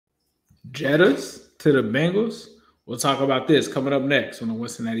Jettas to the Bengals. We'll talk about this coming up next on the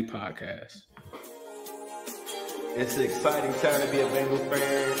Wincinnati podcast. It's an exciting time to be a Bengals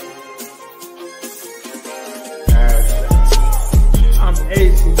fan. I'm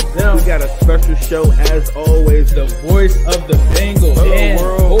AC. We got a special show as always. The voice of the Bengals. Dan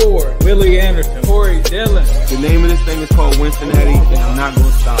Willie Anderson, Corey Dillon. The name of this thing is called Wincinnati, and I'm not going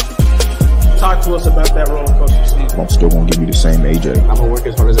to stop. Talk to us about that roller coaster season. I'm still going to give you the same AJ. I'm going to work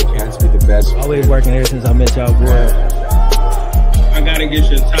as hard as I can to be the best. Always working ever since I met y'all, boy. I got to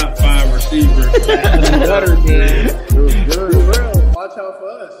get your top 5 receivers. Better, man. Good. Watch out for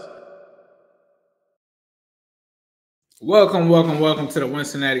us. Welcome to the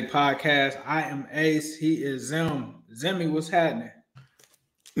Wincinnati podcast. I am Ace. He is Zim. Zimmy, what's happening?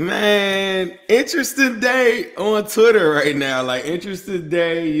 Man, interesting day on Twitter right now. Like, interesting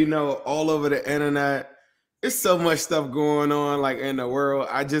day, all over the internet. There's so much stuff going on, like, in the world.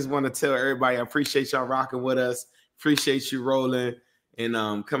 I just want to tell everybody I appreciate y'all rocking with us. Appreciate you rolling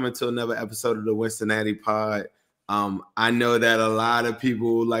and coming to another episode of the Wincinnati pod. I know that a lot of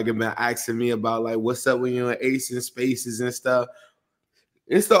people have been asking me about what's up when you're in Ace and Spaces and stuff.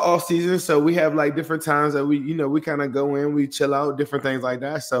 It's the off season, so we have different times that we kind of go in, we chill out, different things like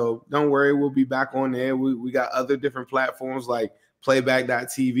that. So don't worry, we'll be back on there. We got other different platforms like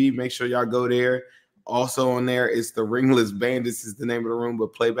playback.tv. Make sure y'all go there. Also on there is the Ringless Bandits is the name of the room,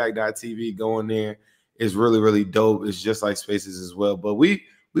 but playback.tv, go on there. It's really, really dope. It's just like Spaces as well. But we've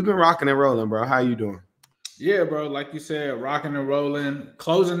been rocking and rolling, bro. How you doing? Yeah, bro. Like you said, rocking and rolling,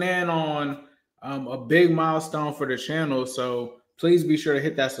 closing in on a big milestone for the channel. So please be sure to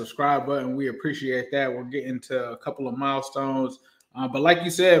hit that subscribe button. We appreciate that. We're getting to a couple of milestones. But like you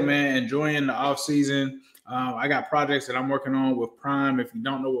said, man, enjoying the off season. I got projects that I'm working on with Prime. If you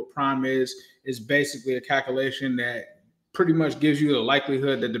don't know what Prime is, it's basically a calculation that pretty much gives you the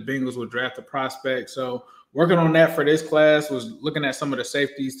likelihood that the Bengals will draft a prospect. So working on that for this class, was looking at some of the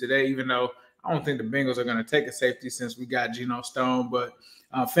safeties today, even though I don't think the Bengals are going to take a safety since we got Geno Stone, but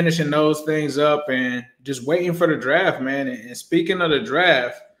finishing those things up and just waiting for the draft, man. And speaking of the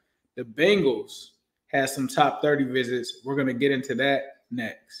draft, the Bengals had some top 30 visits. We're going to get into that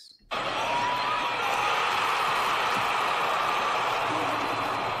next.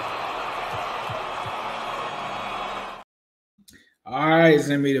 All right,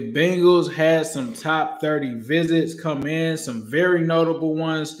 Zimmy, the Bengals had some top 30 visits come in, some very notable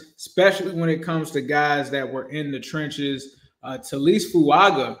ones, especially when it comes to guys that were in the trenches. Taliese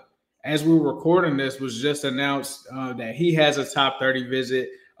Fuaga, as we were recording this, was just announced that he has a top 30 visit.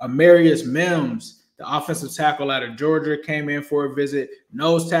 Amarius Mims, the offensive tackle out of Georgia, came in for a visit.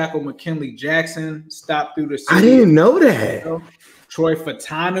 Nose tackle McKinnley Jackson stopped through the city. I didn't know that. Troy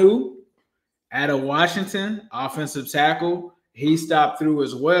Fautanu out of Washington, offensive tackle. He stopped through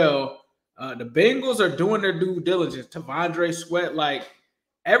as well. The Bengals are doing their due diligence. T'Vondre Sweat,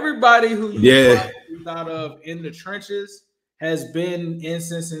 everybody who you thought of in the trenches has been in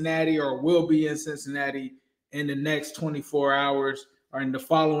Cincinnati or will be in Cincinnati in the next 24 hours or in the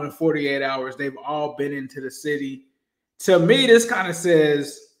following 48 hours. They've all been into the city. To me, this kind of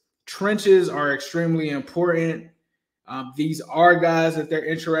says trenches are extremely important. These are guys that they're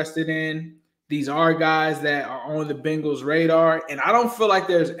interested in. These are guys that are on the Bengals' radar. And I don't feel like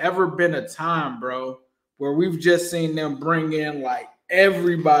there's ever been a time, bro, where we've just seen them bring in,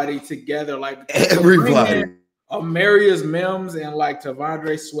 everybody together. Everybody. Amarius Mims and,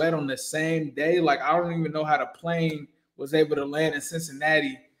 T'Vondre Sweat on the same day. I don't even know how the plane was able to land in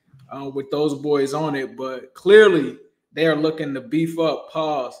Cincinnati with those boys on it. But clearly, they are looking to beef up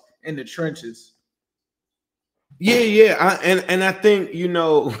in the trenches. Yeah. And I think,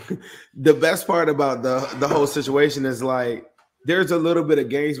 the best part about the whole situation is there's a little bit of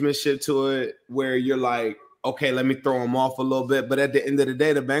gamesmanship to it where you're okay, let me throw them off a little bit. But at the end of the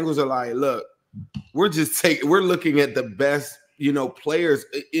day, the Bengals are look, we're looking at the best, players.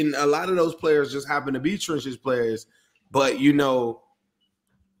 In a lot of those players just happen to be trenches players. But,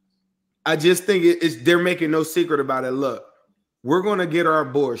 I just think they're making no secret about it. Look, we're going to get our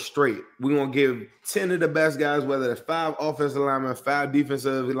board straight. We're going to give 10 of the best guys, whether it's 5 offensive linemen, 5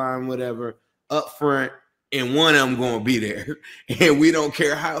 defensive linemen, whatever, up front, and one of them going to be there. And we don't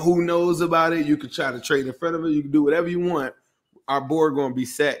care who knows about it. You can try to trade in front of it. You can do whatever you want. Our board going to be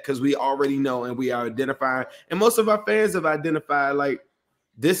set because we already know and we are identifying. And most of our fans have identified,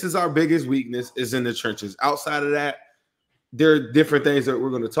 this is our biggest weakness is in the trenches. Outside of that, there are different things that we're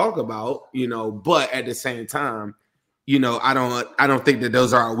going to talk about, but at the same time, I don't think that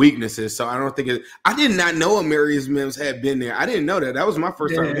those are our weaknesses. So I don't think I did not know Amarius Mims had been there. I didn't know that. That was my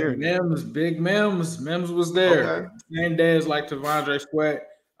first time hearing Mims, big Mims. Mims was there. Okay. Same day as T'Vondre Sweat.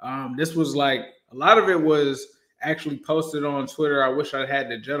 This was like a lot of it was actually posted on Twitter. I wish I had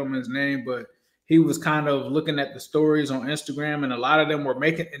the gentleman's name, but he was kind of looking at the stories on Instagram, and a lot of them were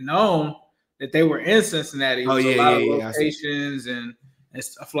making it known that they were in Cincinnati. It was a lot of locations and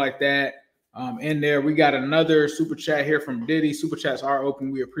stuff like that. In there, we got another super chat here from Diddy. Super chats are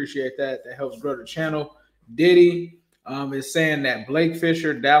open. We appreciate that. That helps grow the channel. Diddy is saying that Blake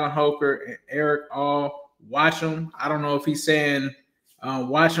Fisher, Dallin Holker, and Eric all watch him. I don't know if he's saying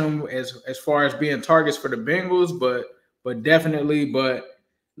watch him as far as being targets for the Bengals, but definitely. But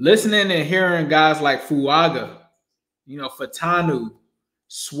listening and hearing guys like Fuaga, Fautanu,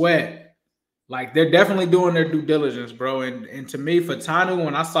 Sweat, like they're definitely doing their due diligence, bro. And to me, Fautanu,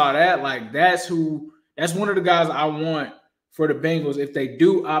 when I saw that, like that's one of the guys I want for the Bengals if they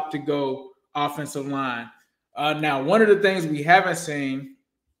do opt to go offensive line. Now, one of the things we haven't seen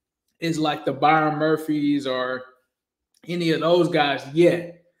is like the Byron Murphys or any of those guys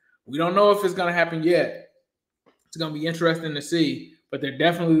yet. We don't know if it's going to happen yet. It's going to be interesting to see, but they're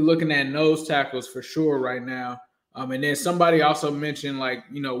definitely looking at nose tackles for sure right now. And then somebody also mentioned, like,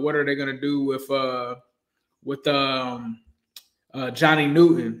 what are they going to do with Johnny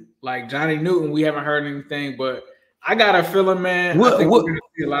Newton? Like Johnny Newton, we haven't heard anything, but I got a feeling, man, I think we're going to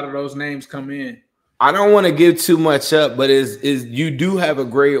see a lot of those names come in. I don't want to give too much up, but is you do have a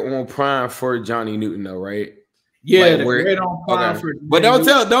grade on Prime for Johnny Newton, though, right? Yeah, like the grade on Prime for. But don't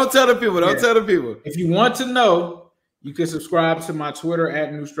tell the people. Don't tell the people. If you want to know, you can subscribe to my Twitter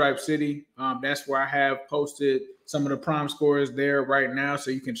at New Stripe City. That's where I have posted some of the Prime scores there right now, so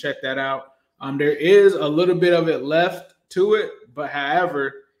you can check that out. There is a little bit of it left to it, but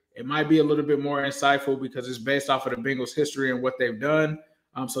however, it might be a little bit more insightful because it's based off of the Bengals' history and what they've done.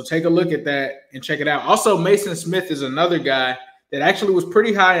 So take a look at that and check it out. Also, Mason Smith is another guy that actually was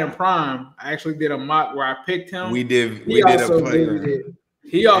pretty high in Prime. I actually did a mock where I picked him. We did. He also visited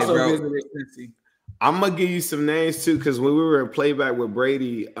Cincy. I'm gonna give you some names too, because when we were in playback with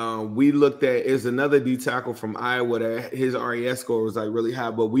Brady, we looked at is another D tackle from Iowa that his RES score was like really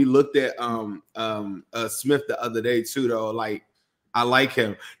high. But we looked at Smith the other day too, though. Like, I like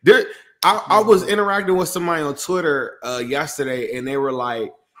him. I was interacting with somebody on Twitter yesterday, and they were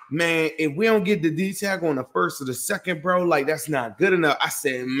like, "Man, if we don't get the D tackle on the first or the second, bro, like that's not good enough." I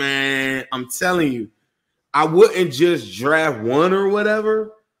said, "Man, I'm telling you, I wouldn't just draft one or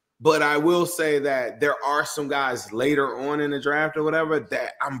whatever." But I will say that there are some guys later on in the draft or whatever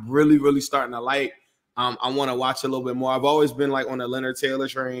that I'm really, really starting to like. I want to watch a little bit more. I've always been like on the Leonard Taylor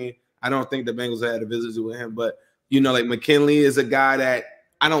train. I don't think the Bengals had a visit with him, but like McKinnley is a guy that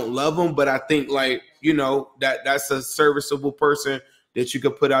I don't love him, but I think like that's a serviceable person that you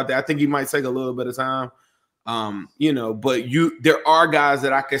could put out there. I think he might take a little bit of time, but there are guys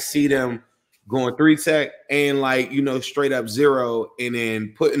that I could see them going 3 tech and like straight up 0, and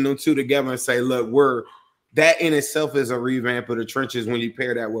then putting them two together and say, look, that in itself is a revamp of the trenches when you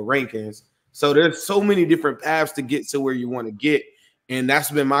pair that with Rankins. So there's so many different paths to get to where you want to get, and that's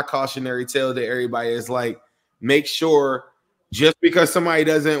been my cautionary tale to everybody is like, make sure just because somebody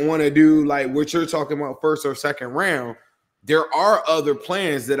doesn't want to do like what you're talking about first or second round, there are other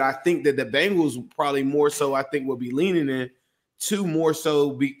plans that I think that the Bengals probably more so I think will be leaning in. Two more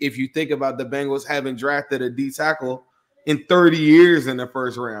so if you think about the Bengals having drafted a D tackle in 30 years in the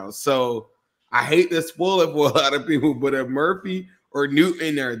first round. So I hate to spoil it for a lot of people, but if Murphy or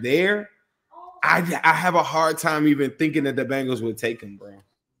Newton are there, I have a hard time even thinking that the Bengals would take him, bro.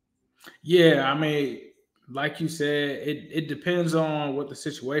 Yeah, I mean, like you said, it depends on what the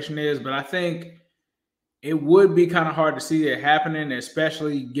situation is, but I think it would be kind of hard to see it happening,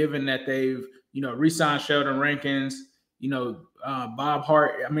 especially given that they've, re-signed Sheldon Rankins, Bob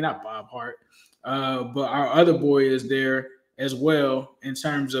Hart. I mean, not Bob Hart, but our other boy is there as well in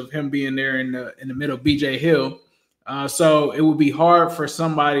terms of him being there in the middle, BJ Hill. So it would be hard for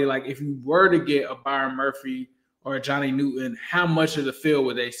somebody like if you were to get a Byron Murphy or a Johnny Newton, how much of the field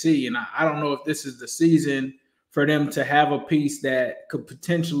would they see? And I don't know if this is the season for them to have a piece that could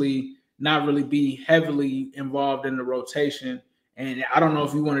potentially not really be heavily involved in the rotation. And I don't know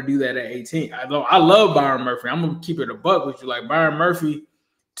if you want to do that at 18. I love Byron Murphy. I'm going to keep it a buck with you. Like Byron Murphy,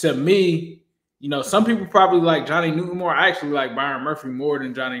 to me, some people probably like Johnny Newton more. I actually like Byron Murphy more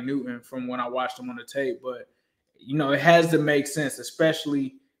than Johnny Newton from when I watched him on the tape. But, it has to make sense,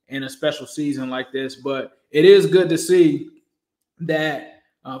 especially in a special season like this. But it is good to see that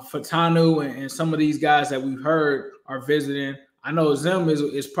Fautanu and some of these guys that we've heard are visiting. I know Zim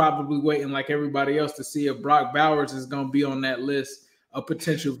is probably waiting like everybody else to see if Brock Bowers is going to be on that list of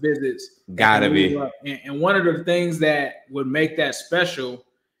potential visits. Gotta be. And one of the things that would make that special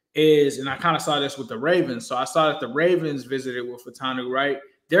is, and I kind of saw this with the Ravens. So I saw that the Ravens visited with Fautanu, right?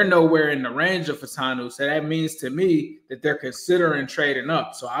 they're nowhere in the range of Fautanu. So that means to me that they're considering trading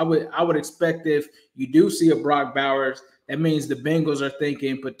up. So I would expect if you do see a Brock Bowers, that means the Bengals are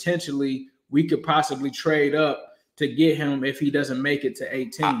thinking potentially we could possibly trade up to get him if he doesn't make it to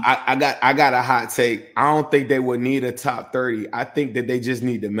 18. I got a hot take. I don't think they would need a top 30. I think that they just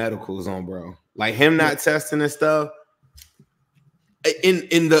need the medicals on, bro. Like him not testing and stuff.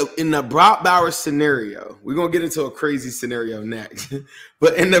 In the Brock Bowers scenario, we're gonna get into a crazy scenario next.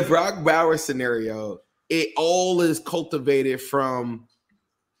 But in the Brock Bowers scenario, it all is cultivated from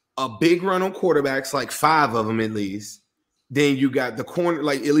a big run on quarterbacks, like 5 of them at least. Then you got the corner,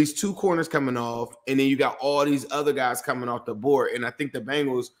 like at least 2 corners coming off, and then you got all these other guys coming off the board. And I think the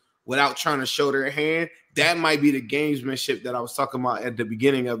Bengals, without trying to show their hand, that might be the gamesmanship that I was talking about at the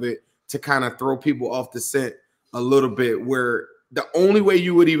beginning of it to kind of throw people off the scent a little bit, where the only way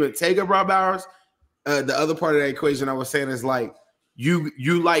you would even take a Brock Bowers, the other part of that equation I was saying is like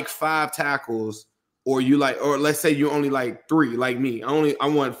you like 5 tackles, or let's say you only like 3, like me. I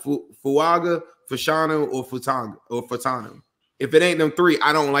want Fuaga, Fashanu, or Fautanu. If it ain't them 3,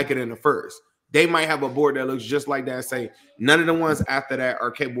 I don't like it in the first. They might have a board that looks just like that and say none of the ones after that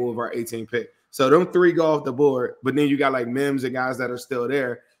are capable of our 18th pick. So them 3 go off the board, but then you got like Mims and guys that are still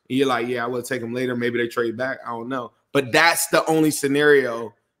there. And you're like, yeah, I will take them later. Maybe they trade back. I don't know. But that's the only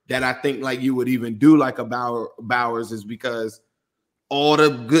scenario that I think like you would even do like a Bowers, is because all the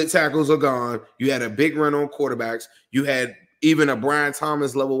good tackles are gone. You had a big run on quarterbacks. You had even a Brian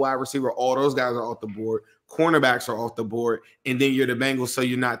Thomas level wide receiver. All those guys are off the board. Cornerbacks are off the board. And then you're the Bengals, so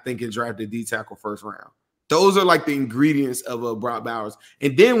you're not thinking draft a D tackle first round. Those are like the ingredients of a Brock Bowers.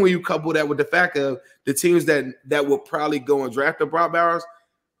 And then when you couple that with the fact of the teams that will probably go and draft a Brock Bowers,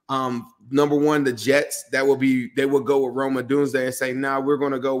 number one, the Jets, they will go with Rome Odunze and say, nah, we're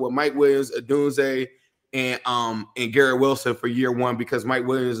going to go with Mike Williams, Odunze, and Garrett Wilson for year 1 because Mike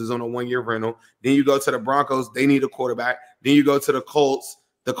Williams is on a 1-year rental. Then you go to the Broncos, they need a quarterback. Then you go to the Colts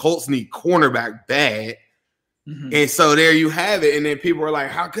need cornerback bad. Mm-hmm. And so there you have it. And then people are like,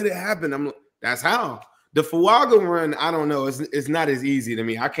 how could it happen? That's how. The Fuaga run, I don't know. It's not as easy to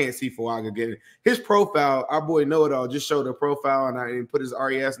me. I can't see Fuaga getting it. His profile, our boy Know-It-All just showed the profile and I put his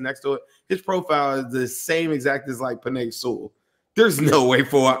RES next to it. His profile is the same exact as like Panay Sewell. There's no way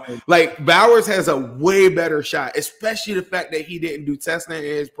like Bowers has a way better shot, especially the fact that he didn't do testing in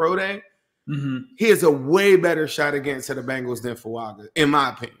his pro day. Mm-hmm. He has a way better shot against the Bengals than Fuaga, in my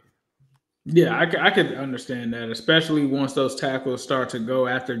opinion. Yeah, I could understand that, especially once those tackles start to go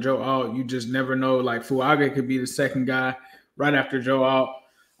after Joe Alt. You just never know. Like Fuaga could be the second guy right after Joe Alt.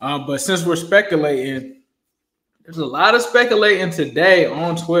 But since we're speculating, there's a lot of speculating today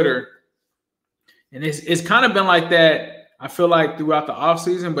on Twitter. And it's kind of been like that, I feel like, throughout the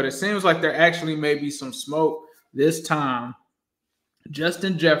offseason, but it seems like there actually may be some smoke this time.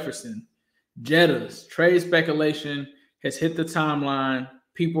 Justin Jefferson, Jettas, trade speculation has hit the timeline.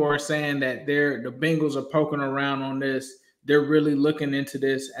 People are saying that the Bengals are poking around on this. They're really looking into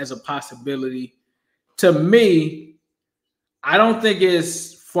this as a possibility. To me, I don't think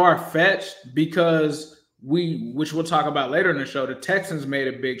it's far-fetched because which we'll talk about later in the show, the Texans made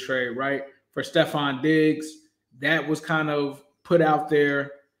a big trade, right, for Stefon Diggs. That was kind of put out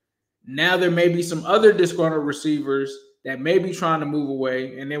there. Now there may be some other disgruntled receivers that may be trying to move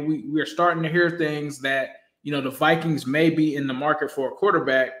away. And then we are starting to hear things that, you know, the Vikings may be in the market for a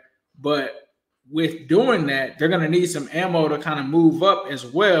quarterback, but with doing that, they're going to need some ammo to kind of move up as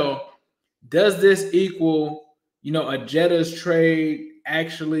well. Does this equal, you know, a Jettas trade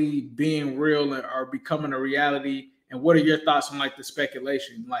actually being real or becoming a reality? And what are your thoughts on like the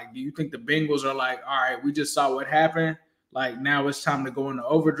speculation? Like, do you think the Bengals are like, all right, we just saw what happened, like now it's time to go into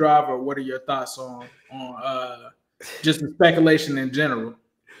overdrive? Or what are your thoughts on just the speculation in general?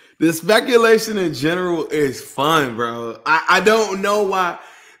 The speculation in general is fun, bro. I don't know why.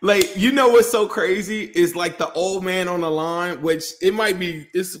 Like, you know what's so crazy is like the old man on the line, which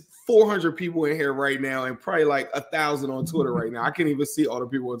it's 400 people in here right now and probably like 1,000 on Twitter right now. I can't even see all the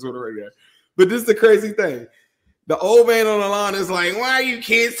people on Twitter right now. But this is the crazy thing. The old man on the line is like, why are you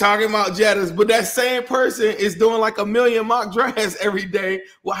kids talking about Jettas? But that same person is doing like 1 million mock drafts every day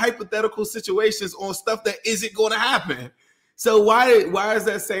with hypothetical situations on stuff that isn't going to happen. So why is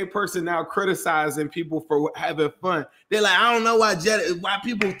that same person now criticizing people for having fun? They're like, I don't know why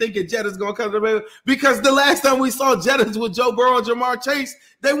people thinking Jettas going to come to the Bengals. Because the last time we saw Jettas with Joe Burrow and Jamar Chase,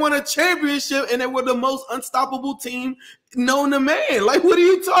 they won a championship and they were the most unstoppable team known to man. Like, what are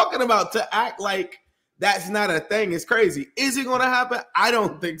you talking about? To act like that's not a thing is crazy. Is it going to happen? I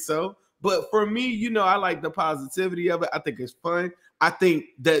don't think so. But for me, you know, I like the positivity of it. I think it's fun. I think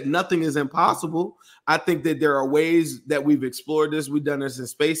that nothing is impossible. I think that there are ways that we've explored this. We've done this in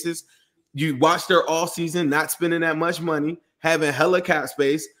spaces. You watch their all season, not spending that much money, having hella cap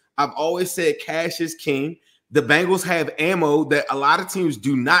space. I've always said cash is king. The Bengals have ammo that a lot of teams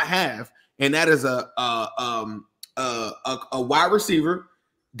do not have, and that is a wide receiver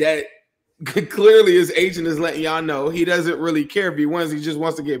that clearly his agent is letting y'all know he doesn't really care if he wins. He just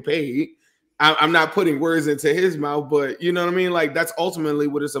wants to get paid. I'm not putting words into his mouth, but you know what I mean? Like, that's ultimately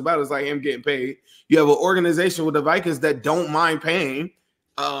what it's about. It's like him getting paid. You have an organization with the Vikings that don't mind paying.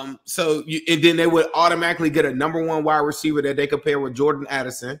 And then they would automatically get a number one wide receiver that they could pair with Jordan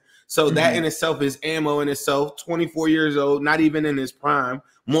Addison. So that in itself is ammo in itself. 24 years old, not even in his prime,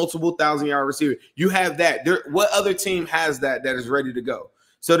 multiple 1,000-yard receiver. You have that. What other team has that is ready to go?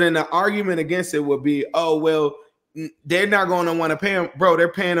 So then the argument against it would be, oh, well, they're not going to want to pay him. Bro,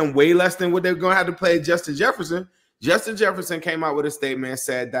 they're paying him way less than what they're going to have to pay Justin Jefferson. Justin Jefferson came out with a statement and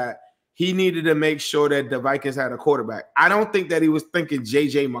said that he needed to make sure that the Vikings had a quarterback. I don't think that he was thinking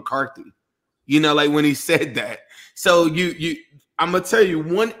J.J. McCarthy, like when he said that. So I'm going to tell you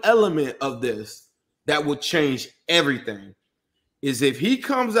one element of this that will change everything is if he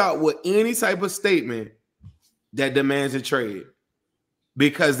comes out with any type of statement that demands a trade.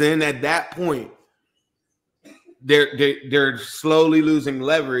 Because then at that point, they're slowly losing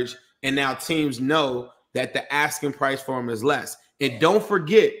leverage, and now teams know that the asking price for him is less. And don't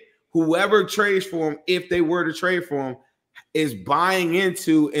forget, whoever trades for him, if they were to trade for him, is buying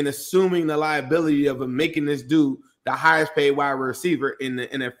into and assuming the liability of him making this dude the highest paid wide receiver in the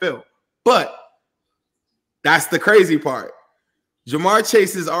NFL. But that's the crazy part. Jamar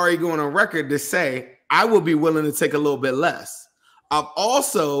Chase is already going on record to say, I will be willing to take a little bit less. He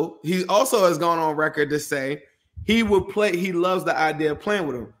also has gone on record to say he would play. He loves the idea of playing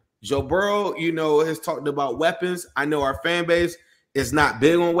with him. Joe Burrow, has talked about weapons. I know our fan base is not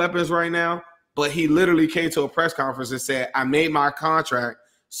big on weapons right now, but he literally came to a press conference and said, I made my contract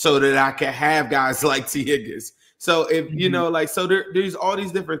so that I can have guys like T. Higgins. So if, there's all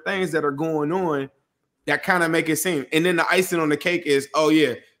these different things that are going on that kind of make it seem. And then the icing on the cake is, oh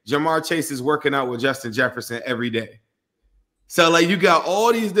yeah, Jamar Chase is working out with Justin Jefferson every day. So, you got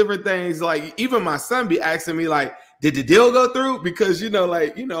all these different things. Even my son be asking me, did the deal go through? Because, on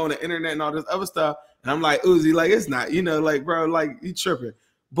the internet and all this other stuff. And I'm like, Uzi, it's not, bro, you tripping.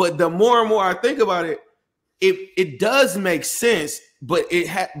 But the more and more I think about it, it does make sense. But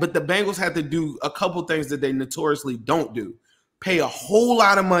but the Bengals have to do a couple things that they notoriously don't do. Pay a whole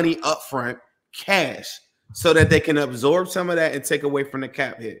lot of money up front, cash, so that they can absorb some of that and take away from the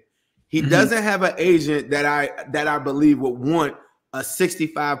cap hit. He doesn't have an agent that I believe would want a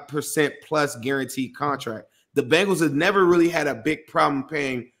 65% plus guaranteed contract. The Bengals have never really had a big problem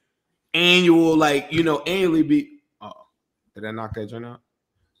paying annual, annually be. Oh, did I knock that joint out?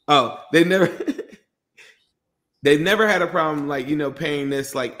 Oh, they've never had a problem paying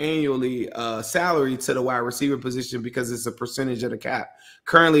this annually salary to the wide receiver position because it's a percentage of the cap.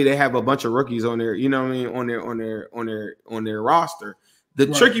 Currently, they have a bunch of rookies on their, on their roster. The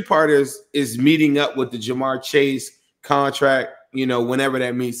tricky part is meeting up with the Jamar Chase contract, whenever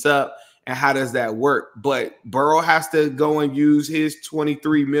that meets up, and how does that work? But Burrow has to go and use his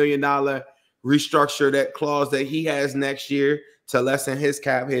 $23 million restructure, that clause that he has next year to lessen his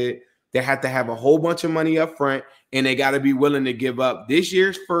cap hit. They have to have a whole bunch of money up front, and they got to be willing to give up this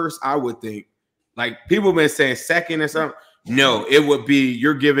year's first, I would think. People have been saying second or something. No, it would be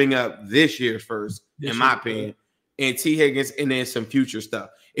you're giving up this year's first, in my opinion. And T. Higgins, and then some future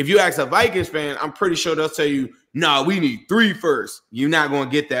stuff. If you ask a Vikings fan, I'm pretty sure they'll tell you, no, we need 3 first. You're not going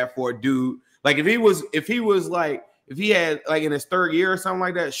to get that for a dude. If he had in his third year or something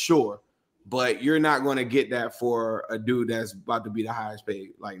like that, sure. But you're not going to get that for a dude that's about to be the highest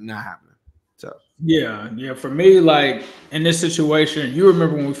paid, not happening. So yeah. For me, in this situation, you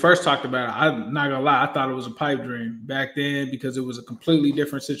remember when we first talked about it, I'm not gonna lie, I thought it was a pipe dream back then because it was a completely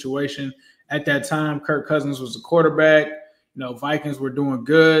different situation. At that time, Kirk Cousins was the quarterback. Vikings were doing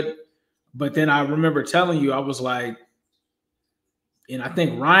good. But then I remember telling you, I was like, and I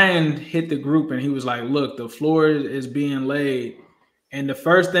think Ryan hit the group and he was like, look, the floor is being laid. And the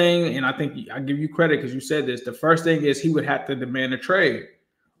first thing, and I think I give you credit because you said this, the first thing is he would have to demand a trade.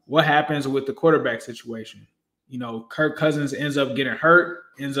 What happens with the quarterback situation? Kirk Cousins ends up getting hurt,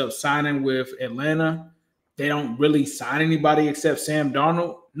 ends up signing with Atlanta. They don't really sign anybody except Sam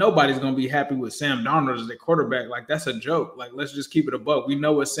Darnold. Nobody's going to be happy with Sam Darnold as their quarterback. That's a joke. Let's just keep it a buck. We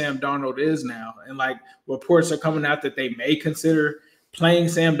know what Sam Darnold is now. And reports are coming out that they may consider playing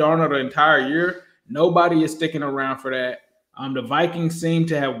Sam Darnold the entire year. Nobody is sticking around for that. The Vikings seem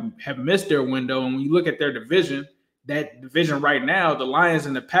to have missed their window. And when you look at their division, that division right now. The Lions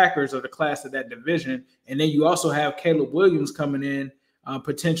and the Packers are the class of that division. And then you also have Caleb Williams coming in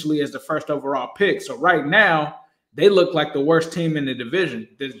potentially as the first overall pick. So right now, they look like the worst team in the division.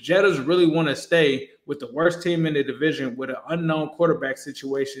 Does Jettas really want to stay with the worst team in the division with an unknown quarterback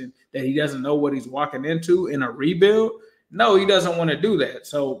situation that he doesn't know what he's walking into in a rebuild? No, he doesn't want to do that.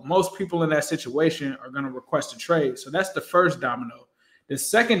 So most people in that situation are going to request a trade. So that's the first domino. The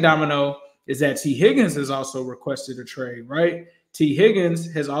second domino is that T. Higgins has also requested a trade, right? T.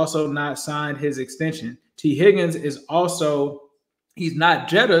 Higgins has also not signed his extension. T. Higgins is also, he's not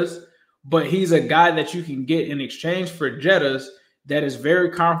Jettas, but he's a guy that you can get in exchange for Jettas that is very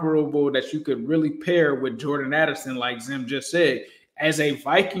comparable, that you could really pair with Jordan Addison, like Zim just said. As a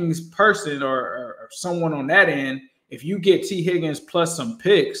Vikings person or someone on that end, if you get T. Higgins plus some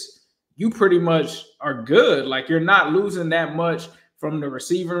picks, you pretty much are good. Like, you're not losing that much from the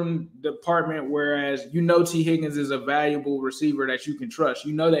receiving department, whereas you know T. Higgins is a valuable receiver that you can trust.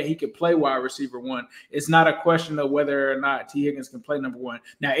 You know that he could play wide receiver one. It's not a question of whether or not T. Higgins can play number one.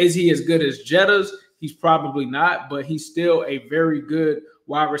 Now, is he as good as Jettas? He's probably not, but he's still a very good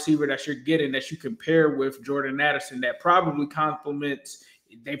wide receiver that you're getting that you can pair with Jordan Addison that probably complements.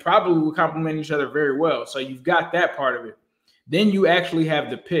 They probably will complement each other very well. So you've got that part of it. Then you actually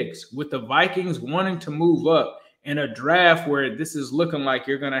have the picks with the Vikings wanting to move up in a draft where this is looking like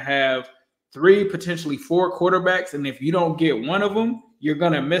you're going to have 3, potentially 4 quarterbacks. And if you don't get one of them, you're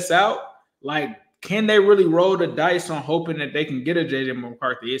going to miss out. Like, can they really roll the dice on hoping that they can get a J.J.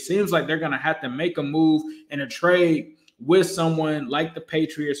 McCarthy? It seems like they're going to have to make a move and a trade with someone like the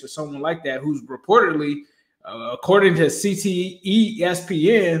Patriots or someone like that who's reportedly, according to CTE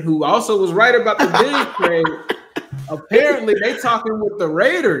ESPN, who also was right about the big trade, apparently they talking with the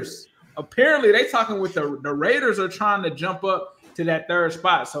Raiders. Apparently they talking with the Raiders are trying to jump up to that 3rd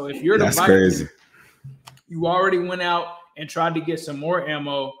spot. So if you're the Vikings, you already went out and tried to get some more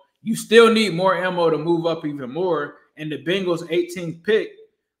ammo. You still need more ammo to move up even more. And the Bengals 18th pick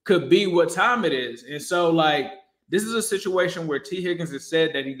could be what time it is. And so, like, this is a situation where T. Higgins has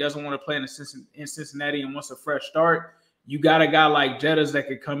said that he doesn't want to play in Cincinnati and wants a fresh start. You got a guy like Jettas that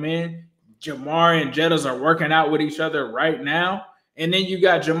could come in. Jamar and Jettas are working out with each other right now. And then you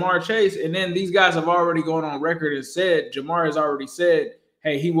got Jamar Chase. And then these guys have already gone on record and said, Jamar has already said,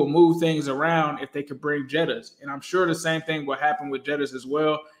 hey, he will move things around if they could bring Jettas. And I'm sure the same thing will happen with Jettas as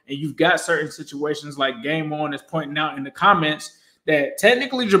well. And you've got certain situations like Game On is pointing out in the comments that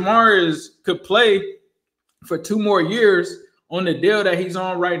technically Jamar could play for 2 more years on the deal that he's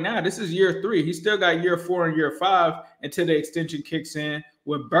on right now. This is year 3. He's still got year 4 and year 5 until the extension kicks in.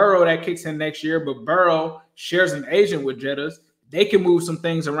 With Burrow, that kicks in next year, but Burrow shares an agent with Jettas. They can move some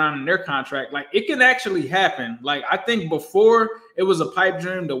things around in their contract. Like, it can actually happen. Like, I think before it was a pipe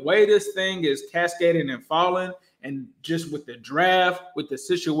dream. The way this thing is cascading and falling, and just with the draft, with the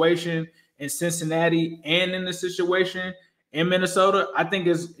situation in Cincinnati and in the situation in Minnesota, I think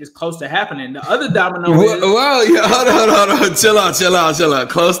is close to happening. The other domino is... Well, yeah, hold on. Chill out.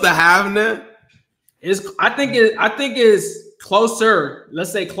 Close to happening? I think it's closer.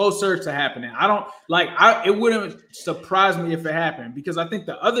 Let's say closer to happening. It wouldn't surprise me if it happened, because I think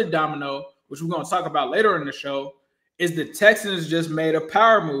the other domino, which we're going to talk about later in the show, is the Texans just made a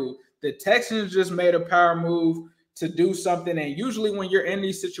power move. The Texans just made a power move to do something. And usually when you're in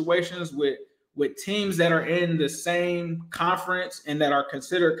these situations with teams that are in the same conference and that are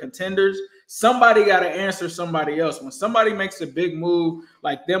considered contenders, somebody got to answer somebody else. When somebody makes a big move,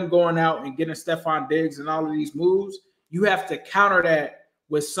 like them going out and getting Stefon Diggs and all of these moves, you have to counter that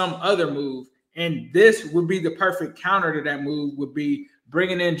with some other move. And this would be the perfect counter to that move, would be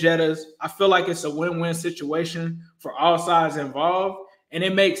bringing in Jettas. I feel like it's a win-win situation for all sides involved. And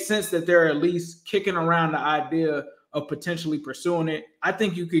it makes sense that they're at least kicking around the idea of potentially pursuing it. I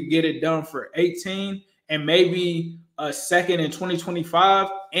think you could get it done for 18 and maybe a second in 2025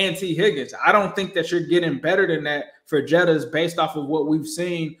 and T. Higgins. I don't think that you're getting better than that for Jettas based off of what we've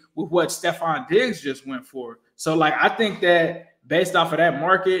seen with what Stefon Diggs just went for. So, like, I think that based off of that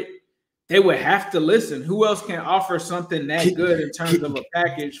market, they would have to listen. Who else can offer something that good in terms of a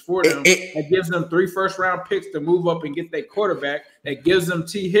package for them that gives them 3 first-round picks to move up and get their quarterback, that gives them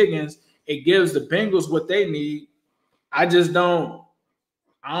T. Higgins, it gives the Bengals what they need? I don't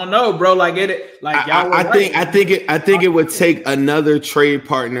know, bro. Like, I think it would take another trade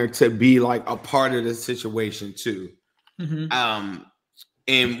partner to be like a part of the situation too. Mm-hmm.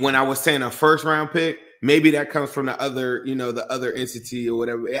 And when I was saying a first-round pick, maybe that comes from the other entity or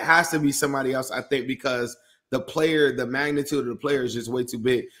whatever. It has to be somebody else, I think, because the magnitude of the player is just way too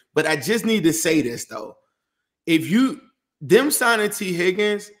big. But I just need to say this, though. Them signing T.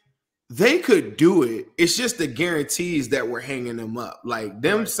 Higgins, they could do it. It's just the guarantees that were hanging them up. Like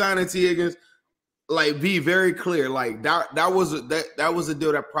them signing T. Higgins, like be very clear. Like that was a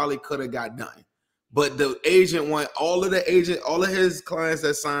deal that probably could have got done. But the agent want all of his clients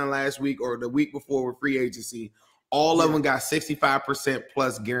that signed last week or the week before with free agency, all of them got 65%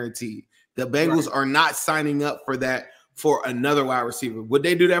 plus guaranteed. The Bengals are not signing up for that for another wide receiver. Would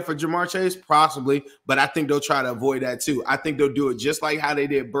they do that for Jamar Chase? Possibly, but I think they'll try to avoid that too. I think they'll do it just like how they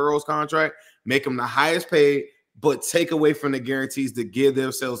did Burrow's contract, make him the highest paid, but take away from the guarantees to give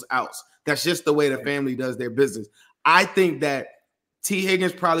themselves outs. That's just the way the family does their business. I think that T.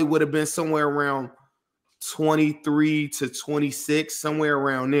 Higgins probably would have been somewhere around 23 to 26, somewhere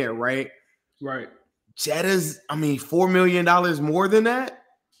around there, right? Right. Jetta's, $4 million more than that.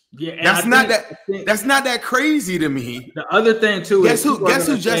 Yeah, that's not that crazy to me. The other thing too, guess who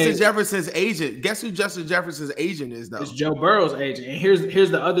Justin Jefferson's agent? Guess who Justin Jefferson's agent is though? It's Joe Burrow's agent. And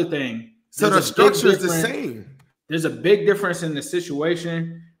here's the other thing. So the structure is the same. There's a big difference in the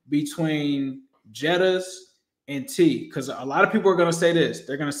situation between Jetta's and T, because a lot of people are going to say this.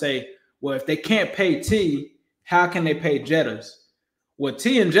 They're going to say, well, if they can't pay T, how can they pay Jetta's? Well,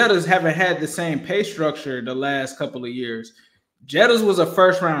 T and Jetta's haven't had the same pay structure the last couple of years. Jetta's was a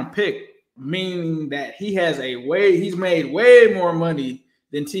first-round pick, meaning that he's made way more money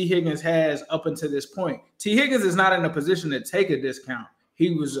than T. Higgins has up until this point. T. Higgins is not in a position to take a discount.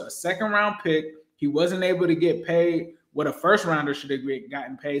 He was a second-round pick. He wasn't able to get paid what a first-rounder should have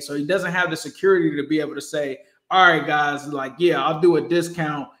gotten paid, so he doesn't have the security to be able to say, all right, guys, like, yeah, I'll do a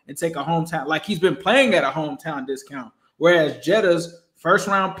discount and take a hometown. Like, he's been playing at a hometown discount, whereas Jetta's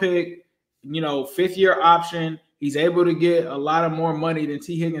first-round pick, fifth-year option, he's able to get a lot of more money than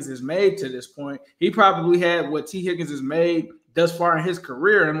T. Higgins has made to this point. He probably had what T. Higgins has made thus far in his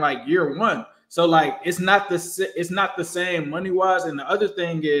career in like year one. So like it's not the same money wise. And the other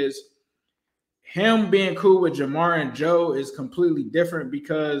thing is him being cool with Jamar and Joe is completely different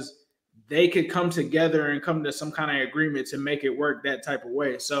because they could come together and come to some kind of agreement to make it work that type of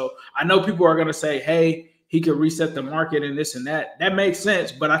way. So I know people are going to say, hey, he could reset the market and this and that. That makes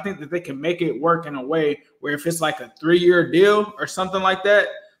sense, but I think that they can make it work in a way where if it's like a 3-year deal or something like that,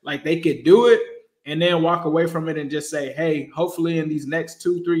 like they could do it and then walk away from it and just say, hey, hopefully in these next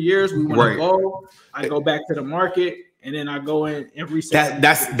 2-3 years, we want to go. I go back to the market and then I go in and reset.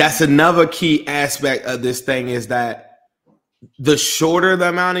 That's another key aspect of this thing is that the shorter the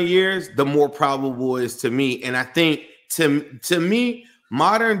amount of years, the more probable it is to me. And I think to me,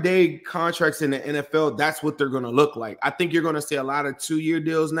 modern day contracts in the NFL, that's what they're going to look like. I think you're going to see a lot of 2-year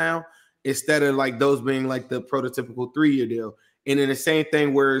deals now instead of like those being like the prototypical 3-year deal. And then the same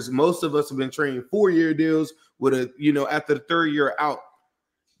thing, whereas most of us have been trading 4-year deals with after the 3rd year out.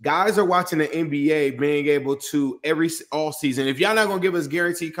 Guys are watching the NBA being able to all season. If y'all not going to give us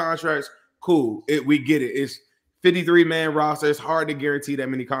guaranteed contracts, cool. We get it. It's 53-man roster. It's hard to guarantee that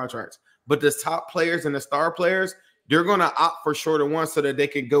many contracts. But the top players and the star players, they're going to opt for shorter ones so that they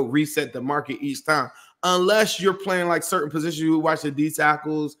can go reset the market each time. Unless you're playing like certain positions, you watch the D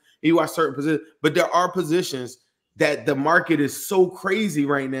tackles, you watch certain positions. But there are positions that the market is so crazy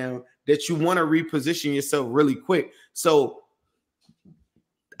right now that you want to reposition yourself really quick. So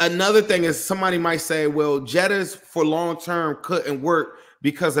another thing is somebody might say, well, Jetta's for long-term couldn't work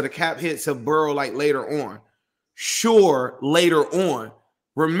because of the cap hits of Burrow like later on. Sure, later on.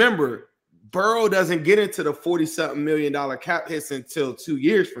 Remember, Burrow doesn't get into the $40-something million cap hits until 2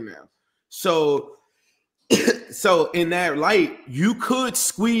 years from now. So in that light, you could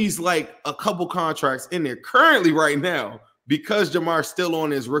squeeze like a couple contracts in there currently right now because Jamar's still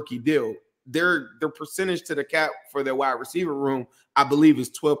on his rookie deal. Their percentage to the cap for their wide receiver room, I believe, is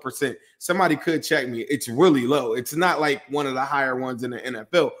 12%. Somebody could check me. It's really low. It's not like one of the higher ones in the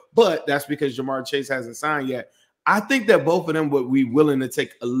NFL, but that's because Jamar Chase hasn't signed yet. I think that both of them would be willing to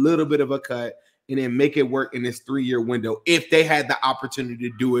take a little bit of a cut and then make it work in this 3-year window. If they had the opportunity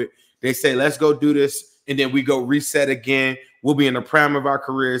to do it, they say, let's go do this. And then we go reset again. We'll be in the prime of our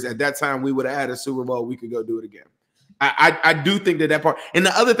careers. At that time, we would have had a Super Bowl. We could go do it again. I do think that part. And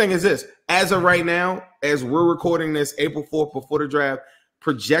the other thing is this. As of right now, as we're recording this April 4th before the draft,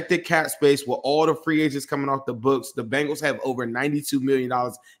 projected cap space with all the free agents coming off the books, the Bengals have over $92 million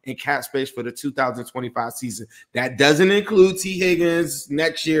in cap space for the 2025 season. That doesn't include T. Higgins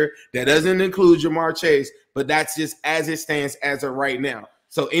next year. That doesn't include Jamar Chase. But that's just as it stands as of right now.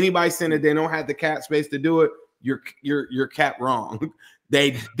 So anybody saying that they don't have the cap space to do it, you're cap wrong.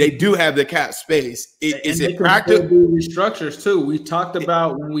 They do have the cap space. Is it practical? Restructures too. We talked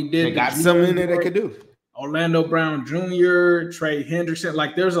about when we did. They got something in there they could do. Orlando Brown Jr., Trey Henderson.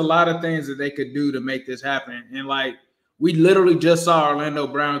 Like there's a lot of things that they could do to make this happen. And like we literally just saw Orlando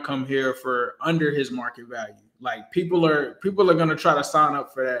Brown come here for under his market value. Like people are going to try to sign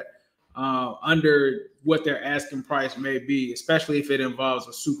up for that under what their asking price may be, especially if it involves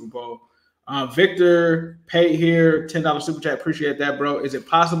a Super Bowl. Victor paid here, $10 super chat. Appreciate that, bro. Is it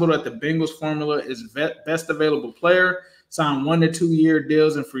possible that the Bengals formula is best available player, sign 1 to 2 year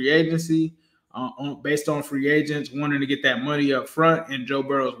deals in free agency based on free agents wanting to get that money up front in Joe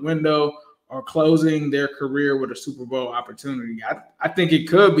Burrow's window, or closing their career with a Super Bowl opportunity? I think it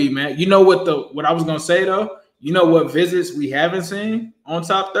could be, man. You know what I was going to say, though? You know what visits we haven't seen on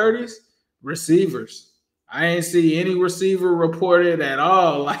top 30s? Receivers. I ain't see any receiver reported at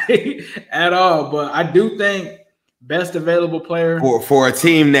all, at all. But I do think best available player for a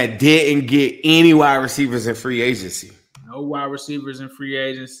team that didn't get any wide receivers in free agency. No wide receivers in free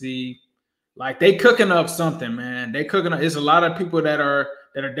agency. Like, they cooking up something, man. They cooking up. It's a lot of people that are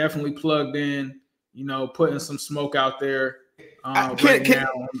definitely plugged in, you know, putting some smoke out there. It's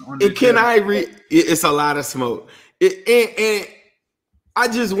a lot of smoke. And I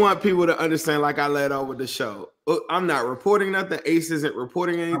just want people to understand, like I led off with the show, I'm not reporting nothing. Ace isn't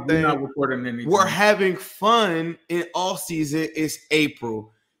reporting anything. I'm not reporting anything. We're having fun in off season. It's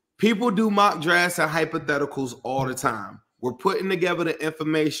April. People do mock drafts and hypotheticals all the time. We're putting together the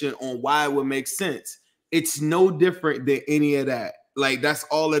information on why it would make sense. It's no different than any of that. Like, that's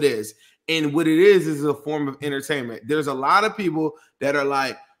all it is. And what it is a form of entertainment. There's a lot of people that are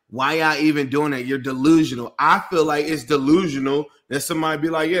like, why y'all even doing that? You're delusional. I feel like it's delusional that somebody be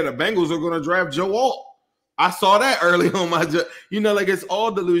like, yeah, the Bengals are going to draft Joe Alt. I saw that early on my – like, it's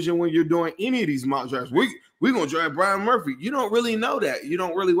all delusion when you're doing any of these mock drafts. We're going to draft Brian Murphy. You don't really know that. You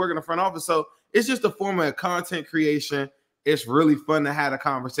don't really work in the front office. So it's just a form of content creation. It's really fun to have a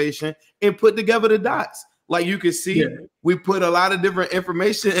conversation and put together the dots. Like you can see, we put a lot of different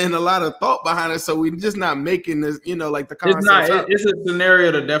information and a lot of thought behind it. So we're just not making this, like the concept. It's a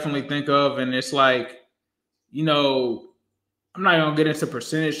scenario to definitely think of. And it's like, I'm not going to get into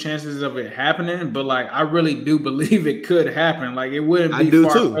percentage chances of it happening, but like, I really do believe it could happen. Like, it wouldn't be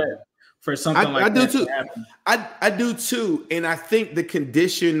far-fetched for something like that to happen. I do too. And I think the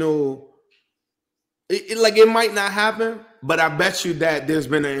conditional, it might not happen, but I bet you that there's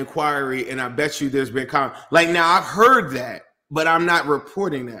been an inquiry, and I bet you there's been now I've heard that, but I'm not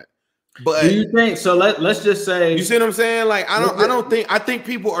reporting that. But do you think so? Let's just say, you see what I'm saying? Like, I think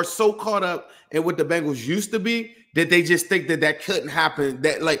people are so caught up in what the Bengals used to be that they just think that couldn't happen.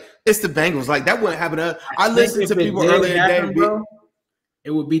 That, like, it's the Bengals. Like, that wouldn't happen. I listened to people earlier today. Bro, it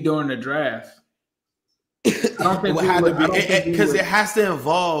would be during the draft. I don't think it would have to be, because it has to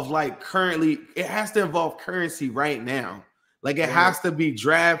involve, like, currently, it has to involve currency right now. Like, it has to be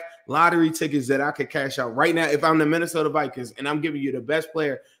draft lottery tickets that I could cash out right now. If I'm the Minnesota Vikings and I'm giving you the best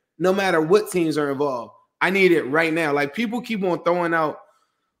player, no matter what teams are involved, I need it right now. Like, people keep on throwing out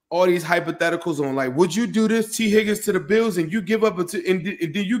all these hypotheticals on, like, would you do this, T. Higgins to the Bills, and you give up and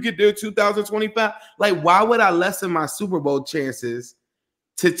did you get there 2025? Like, why would I lessen my Super Bowl chances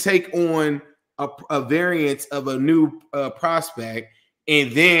to take on a variance of a new prospect?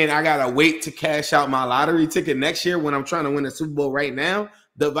 And then I got to wait to cash out my lottery ticket next year when I'm trying to win a Super Bowl right now.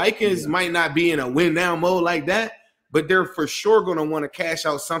 The Vikings might not be in a win now mode like that, but they're for sure going to want to cash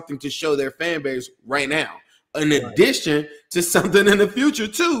out something to show their fan base right now, in addition to something in the future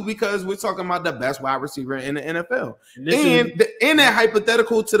too, because we're talking about the best wide receiver in the NFL. And that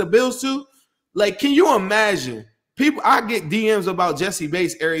hypothetical to the Bills too, like, can you imagine? People, I get DMs about Jesse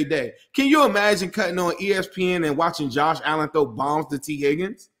Bates every day. Can you imagine cutting on ESPN and watching Josh Allen throw bombs to T.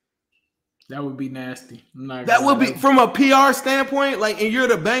 Higgins? That would be nasty. That would be, from a PR standpoint, like, and you're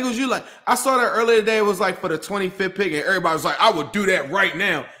the Bengals, you like, I saw that earlier today, it was like for the 25th pick, and everybody was like, I would do that right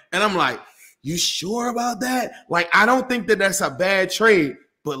now. And I'm like, you sure about that? Like, I don't think that that's a bad trade,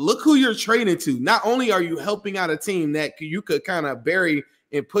 but look who you're trading to. Not only are you helping out a team that you could kind of bury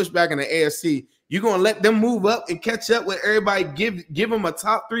and push back in the AFC, you're going to let them move up and catch up with everybody, give them a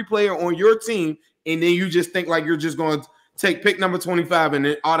top 3 player on your team, and then you just think like you're just going to take pick number 25 and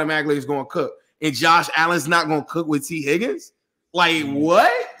then automatically it's going to cook. And Josh Allen's not going to cook with T. Higgins? Like,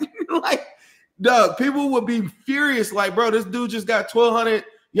 what? Like, Doug, people would be furious. Like, bro, this dude just got 1,200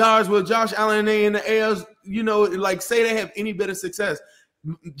 yards with Josh Allen in the AFC, like, say they have any bit of success.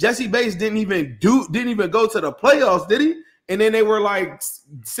 Jesse Bates didn't even go to the playoffs, did he? And then they were like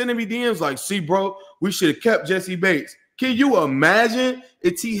sending me DMs like, see, bro, we should have kept Jesse Bates. Can you imagine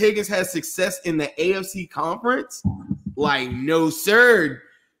if T. Higgins has success in the AFC conference? Like, no, sir.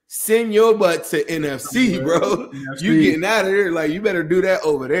 Send your butt to NFC, bro. NFC. You getting out of there. Like, you better do that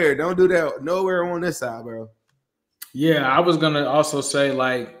over there. Don't do that nowhere on this side, bro. Yeah, I was going to also say,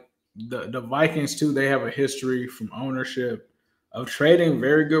 like, the Vikings too, they have a history from ownership of trading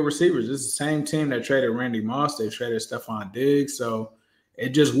very good receivers. This is the same team that traded Randy Moss. They traded Stefon Diggs. So it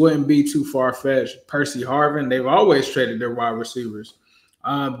just wouldn't be too far-fetched. Percy Harvin, they've always traded their wide receivers.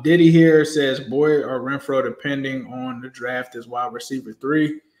 Diddy here says Boyd or Renfro, depending on the draft, is wide receiver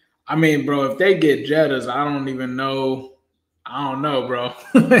 3. I mean, bro, if they get Jettas, I don't even know. I don't know, bro.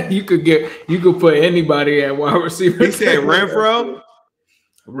 you could put anybody at wide receiver. He said Renfro.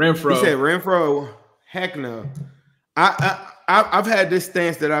 Renfro. He said Renfro. Heck no. I've had this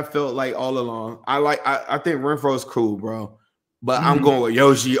stance that I felt like all along. I think Renfro's cool, bro. But I'm going with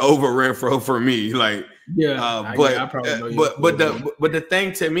Yoshi over Renfro for me. Like, but the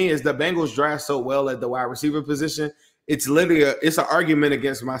thing to me is the Bengals draft so well at the wide receiver position. It's literally it's an argument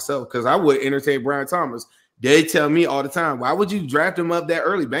against myself because I would entertain Brian Thomas. They tell me all the time, why would you draft him up that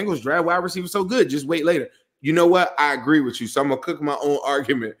early? Bengals draft wide receiver so good. Just wait later. You know what? I agree with you. So I'm gonna cook my own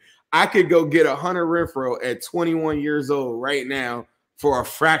argument. I could go get a Hunter Renfro at 21 years old right now for a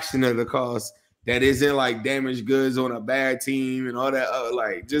fraction of the cost. That isn't like damaged goods on a bad team and all that.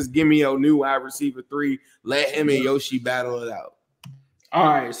 Like, just give me a new wide receiver 3. Let him and Yoshi battle it out. All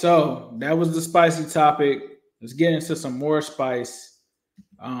right, so that was the spicy topic. Let's get into some more spice.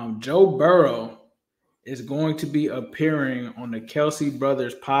 Joe Burrow is going to be appearing on the Kelce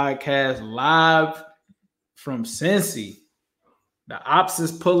Brothers podcast live from Cincy. The ops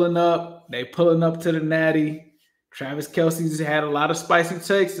is pulling up. They pulling up to the Natty. Travis Kelce's had a lot of spicy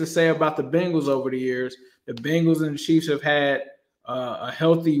takes to say about the Bengals over the years. The Bengals and the Chiefs have had a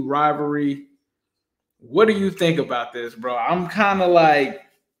healthy rivalry. What do you think about this, bro? I'm kind of like,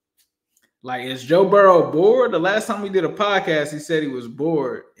 is Joe Burrow bored? The last time we did a podcast, he said he was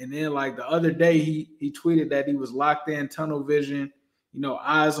bored. And then, like, the other day, he tweeted that he was locked in, tunnel vision,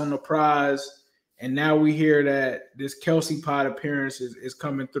 eyes on the prize. And now we hear that this Kelce pod appearance is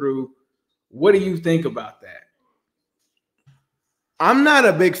coming through. What do you think about that? I'm not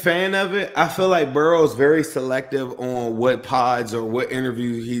a big fan of it. I feel like Burrow's very selective on what pods or what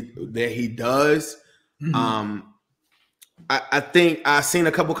interviews he does. Mm-hmm. I think I've seen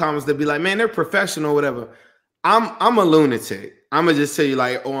a couple comments that be like, man, they're professional, whatever. I'm a lunatic. I'm gonna just tell you,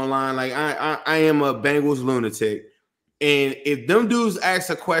 like, online, like I am a Bengals lunatic. And if them dudes ask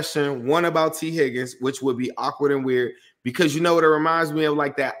a question, one about T. Higgins, which would be awkward and weird, because you know what it reminds me of,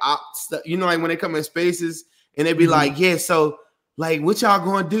 like that stuff, like when they come in spaces and they be like, yeah, so like what y'all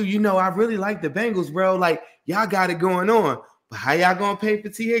gonna do? I really like the Bengals, bro. Like, y'all got it going on. But how y'all gonna pay for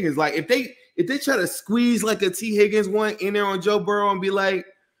T. Higgins? Like, if they try to squeeze like a T. Higgins one in there on Joe Burrow and be like,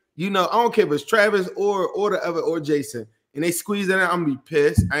 I don't care if it's Travis or the other or Jason, and they squeeze it out, I'm gonna be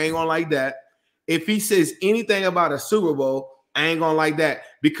pissed. I ain't gonna like that. If he says anything about a Super Bowl, I ain't gonna like that,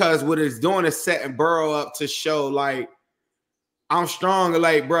 because what it's doing is setting Burrow up to show like I'm strong.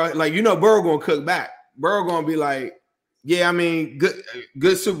 Like, bro, like, Burrow gonna cook back. Burrow gonna be like, yeah, I mean,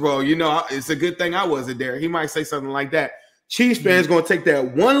 good Super Bowl. It's a good thing I wasn't there. He might say something like that. Chiefs fans gonna take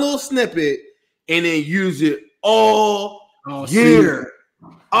that one little snippet and then use it all year.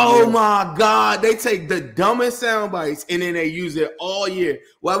 Oh my God, they take the dumbest sound bites and then they use it all year.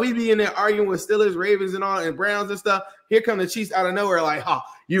 While we be in there arguing with Steelers, Ravens, and all, and Browns and stuff, here come the Chiefs out of nowhere, like,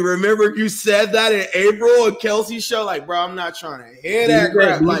 you remember you said that in April at Kelce show? Like, bro, I'm not trying to hear that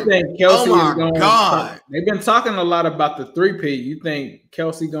crap. Like, oh my God. They've been talking a lot about the 3-peat. You think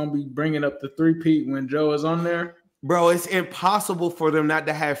Kelce gonna be bringing up the 3-peat when Joe is on there? Bro, it's impossible for them not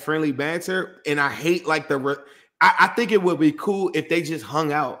to have friendly banter. And I hate like I think it would be cool if they just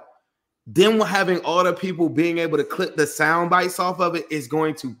hung out. Then having all the people being able to clip the sound bites off of it is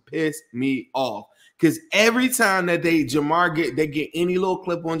going to piss me off. Because every time that they get any little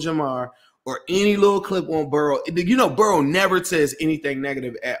clip on Jamar or any little clip on Burrow, Burrow never says anything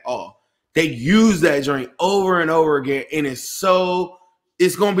negative at all. They use that joint over and over again, and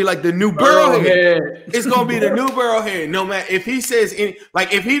it's gonna be like the new Burrowhead. It's gonna be the new Burrowhead. No matter if he says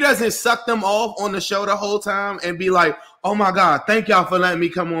if he doesn't suck them off on the show the whole time and be like, oh my God, thank y'all for letting me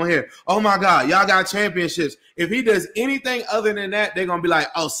come on here. Oh my God, y'all got championships. If he does anything other than that, they're gonna be like,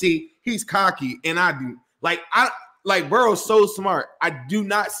 oh, see, he's cocky, and I do. Like Burrow's so smart. I do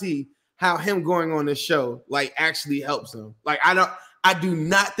not see how him going on this show actually helps him. Like, I do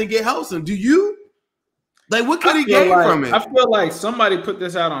not think it helps him. Do you? Like, what could he gain from it? I feel like somebody put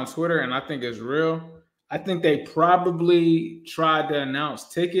this out on Twitter, and I think it's real. I think they probably tried to announce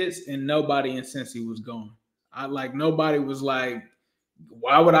tickets, and nobody in Cincy was going. Nobody was like,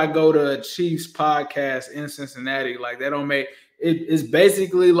 why would I go to a Chiefs podcast in Cincinnati? Like, that don't make it. It's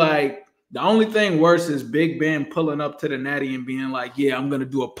basically like the only thing worse is Big Ben pulling up to the Natty and being like, yeah, I'm gonna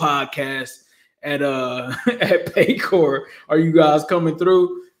do a podcast at Paycor. Are you guys coming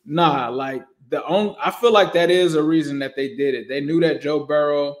through? Nah, like I feel like that is a reason that they did it. They knew that Joe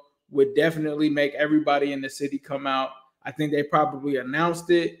Burrow would definitely make everybody in the city come out. I think they probably announced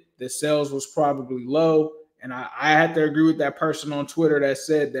it. The sales was probably low. And I had to agree with that person on Twitter that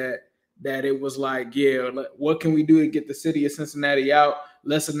said that it was like, yeah, what can we do to get the city of Cincinnati out?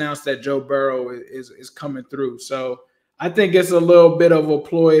 Let's announce that Joe Burrow is coming through. So I think it's a little bit of a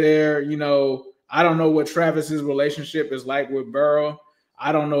ploy there. You know, I don't know what Travis's relationship is like with Burrow.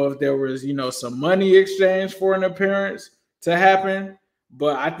 I don't know if there was, some money exchange for an appearance to happen,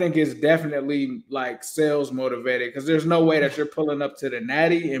 but I think it's definitely like sales motivated because there's no way that you're pulling up to the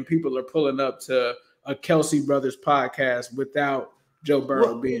Natty and people are pulling up to a Kelce Brothers podcast without Joe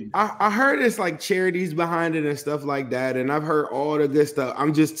Burrow being there. I heard it's like charities behind it and stuff like that, and I've heard all the good stuff.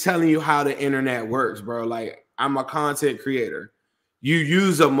 I'm just telling you how the internet works, bro. Like, I'm a content creator. You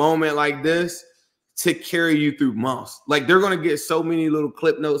use a moment like this to carry you through months. Like, they're going to get so many little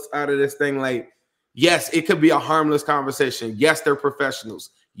clip notes out of this thing. Like, yes, it could be a harmless conversation. Yes, they're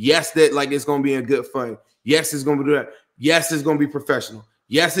professionals. Yes, that like it's going to be a good fun. Yes, it's going to do that. Yes, it's going to be professional.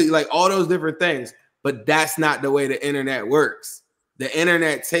 Yes, like all those different things. But that's not the way the internet works. The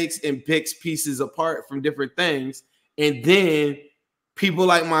internet takes and picks pieces apart from different things. And then people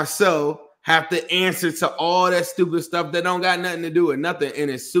like myself have to answer to all that stupid stuff that don't got nothing to do with nothing.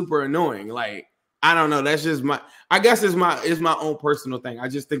 And it's super annoying. Like, I don't know. That's just I guess it's my own personal thing. I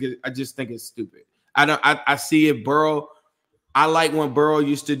just think it's stupid. I see it. Burrow. I like when Burrow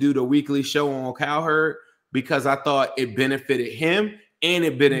used to do the weekly show on Cowherd because I thought it benefited him and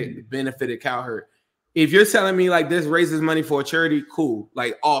it benefited Cowherd. If you're telling me like this raises money for a charity, cool.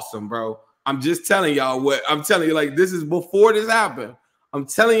 Like, awesome, bro. I'm just telling y'all what I'm telling you. Like, this is before this happened. I'm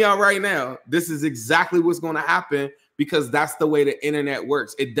telling y'all right now, this is exactly what's going to happen because that's the way the internet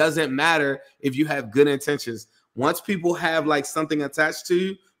works. It doesn't matter if you have good intentions. Once people have like something attached to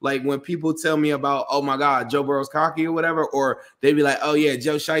you, like when people tell me about, oh my God, Joe Burrow's cocky or whatever, or they be like, oh yeah,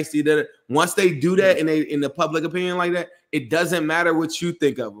 Joe Shiesty did it. Once they do that and they in the public opinion like that, it doesn't matter what you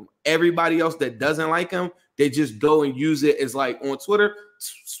think of them. Everybody else that doesn't like him, they just go and use it as like on Twitter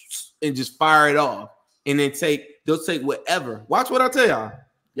and just fire it off. And then they'll take whatever. Watch what I tell y'all.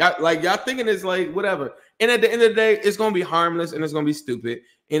 Y'all thinking it's like whatever. And at the end of the day, it's gonna be harmless and it's gonna be stupid.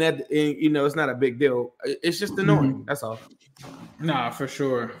 And it's not a big deal. It's just annoying. That's all. Nah, for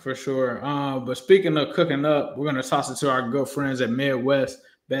sure. But speaking of cooking up, we're gonna toss it to our good friends at Midwest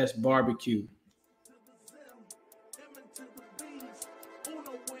Best Barbecue.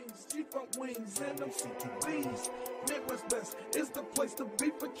 Midwest Best is the place to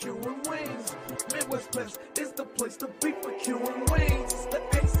be for queuing wings. Midwest Best is the place to be for queuing wings. It's the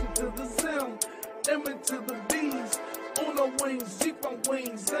AC to the Zim, M to the B's. Uno wings, Jeep on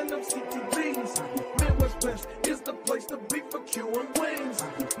wings, and them CTVs. Midwest Best is the place to be for queuing wings.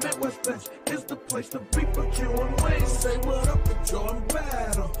 Midwest Best is the place to be for queuing wings. Say what up to Jordan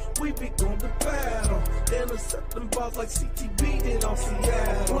Battle. We be going to battle. Intercepting balls like CTV did on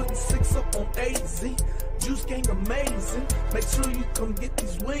Seattle. Putting 6 up on AZ. Juice gang amazing. Make sure you come get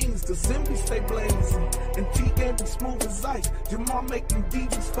these wings. The Zimby stay blazing. And T-Game be smooth as ice. Jamal making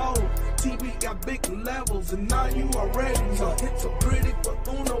DJs fold. TV got big levels. And now you already know. Hits are pretty for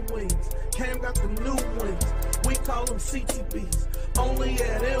Uno wings. Cam got the new wings. We call them CTBs. Only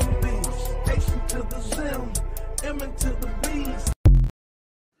at MBs. Nation to the Zim. M to the B's.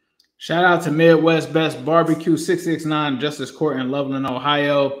 Shout out to Midwest Best Barbecue, 669 Justice Court in Loveland,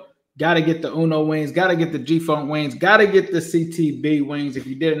 Ohio. Got to get the Uno wings, got to get the G-Funk wings, got to get the CTB wings. If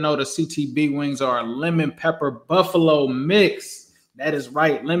you didn't know, the CTB wings are a lemon pepper buffalo mix. That is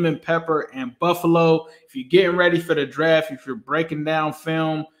right, lemon pepper and buffalo. If you're getting ready for the draft, if you're breaking down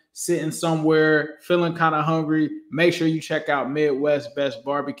film, sitting somewhere, feeling kind of hungry, make sure you check out Midwest Best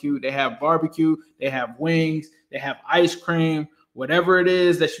Barbecue. They have barbecue, they have wings, they have ice cream. Whatever it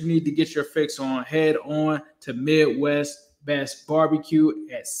is that you need to get your fix on, head on to Midwest Best Barbecue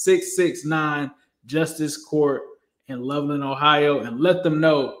at 669 Justice Court in Loveland, Ohio, and let them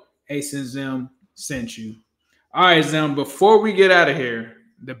know Ace and Zim sent you. All right, Zim, before we get out of here,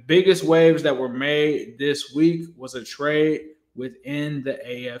 the biggest waves that were made this week was a trade within the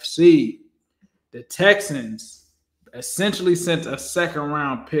AFC. The Texans essentially sent a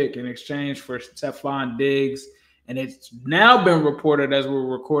second-round pick in exchange for Stefon Diggs, and it's now been reported as we're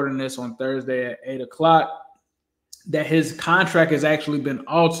recording this on Thursday at 8 o'clock that his contract has actually been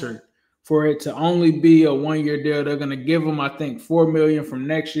altered for it to only be a one-year deal. They're going to give him, I think, $4 million from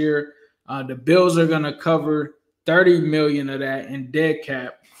next year. The Bills are going to cover $30 million of that in dead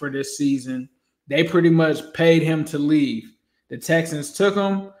cap for this season. They pretty much paid him to leave. The Texans took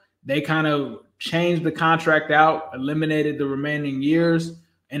him. They kind of changed the contract out, eliminated the remaining years,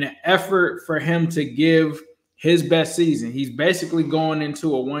 in an effort for him to give his best season. He's basically going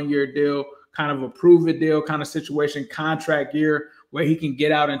into a one-year deal, kind of a prove-it deal kind of situation, contract year, where he can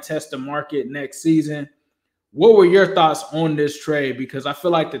get out and test the market next season. What were your thoughts on this trade? Because I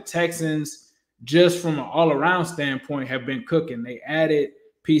feel like the Texans, just from an all-around standpoint, have been cooking. They added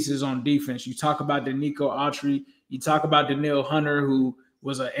pieces on defense. You talk about Danico Autry. You talk about Danielle Hunter, who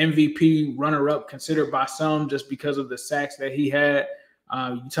was an MVP runner-up considered by some just because of the sacks that he had.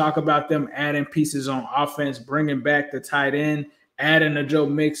 You talk about them adding pieces on offense, bringing back the tight end, adding a Joe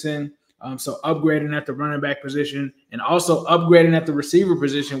Mixon. So upgrading at the running back position and also upgrading at the receiver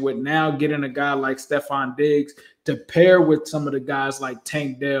position with now getting a guy like Stefon Diggs to pair with some of the guys like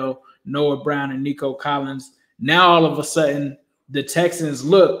Tank Dell, Noah Brown, and Nico Collins. Now all of a sudden the Texans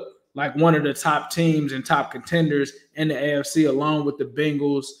look like one of the top teams and top contenders in the AFC along with the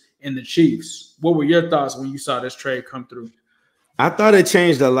Bengals and the Chiefs. What were your thoughts when you saw this trade come through? I thought it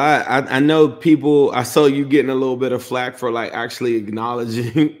changed a lot. I know people, I saw you getting a little bit of flack for like actually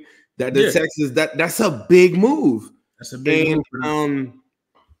acknowledging that the Texans, that's a big move. That's a big move.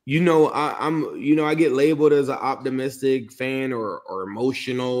 I get labeled as an optimistic fan or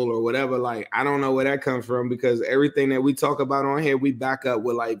emotional or whatever. Like, I don't know where that comes from because everything that we talk about on here, we back up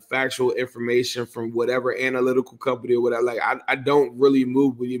with like factual information from whatever analytical company or whatever. Like, I don't really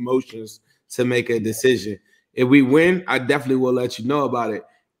move with emotions to make a decision. If we win, I definitely will let you know about it.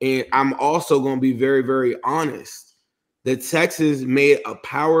 And I'm also going to be very, very honest. The Texans made a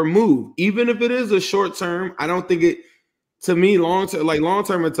power move, even if it is a short term. I don't think it, to me, long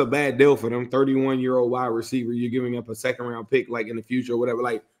term, it's a bad deal for them. 31-year-old wide receiver, you're giving up a second round pick, like in the future or whatever.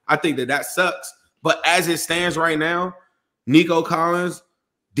 Like, I think that sucks. But as it stands right now, Nico Collins,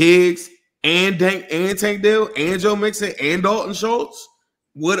 Diggs, and Tank Dell, and Joe Mixon, and Dalton Schultz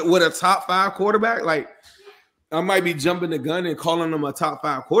with a top 5 quarterback, like. I might be jumping the gun and calling them a top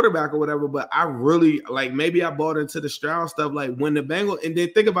 5 quarterback or whatever, but I really like maybe I bought into the Stroud stuff. Like when the Bengals, and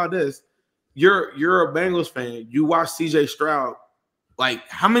then think about this, you're a Bengals fan, you watch CJ Stroud. Like,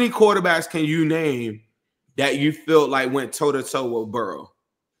 how many quarterbacks can you name that you feel like went toe-to-toe with Burrow?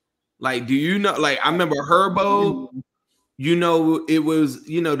 Like, do you know? Like, I remember Herbo, it was,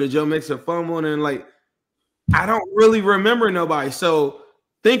 the Joe Mixon fumble, and like, I don't really remember nobody. So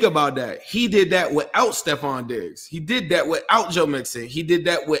think about that. He did that without Stefon Diggs. He did that without Joe Mixon. He did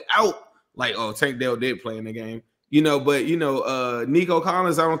that without, like, Tank Dell did play in the game, but Nico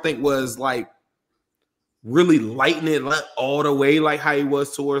Collins, I don't think was like really lighting it all the way like how he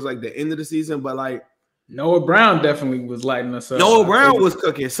was towards like the end of the season. But like Noah Brown definitely was lighting us up. Noah Brown was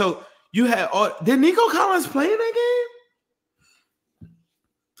cooking. So you had did Nico Collins play in that game?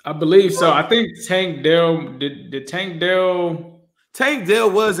 I believe so. I think Tank Dell did Tank Dell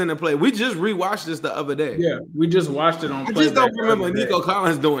was in the play. We just rewatched this the other day. Yeah, we just watched it on. I just don't remember Nico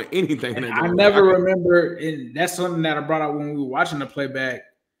Collins doing anything. I never remember, and that's something that I brought up when we were watching the playback.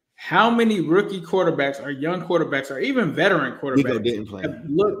 How many rookie quarterbacks or young quarterbacks or even veteran quarterbacks have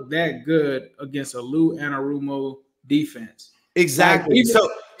looked that good against a Lou Anarumo defense? Exactly.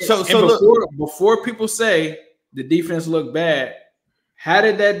 Before people say the defense looked bad, how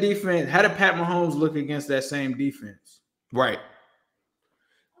did Pat Mahomes look against that same defense? Right.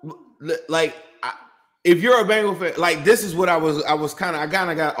 Like, if you're a Bengal fan, like, this is what I kind of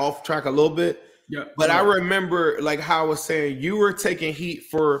got off track a little bit. Yeah. But I remember, like, how I was saying, you were taking heat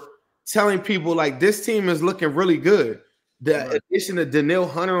for telling people, like, this team is looking really good. The addition of Danielle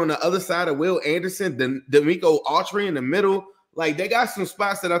Hunter on the other side of Will Anderson, Danico Autry in the middle, like, they got some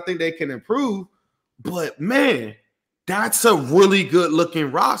spots that I think they can improve. But, man, that's a really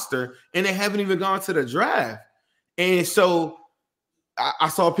good-looking roster, and they haven't even gone to the draft. And so I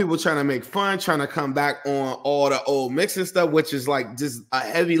saw people trying to make fun, trying to come back on all the old Mixon stuff, which is like just a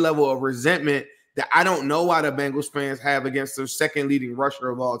heavy level of resentment that I don't know why the Bengals fans have against their second leading rusher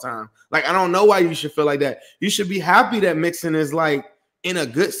of all time. Like, I don't know why you should feel like that. You should be happy that Mixon is like in a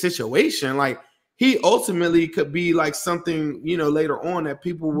good situation. Like, he ultimately could be like something, later on that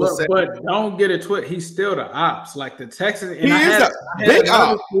people will say. But don't get it twisted. He's still the ops. Like the Texans. And he is a big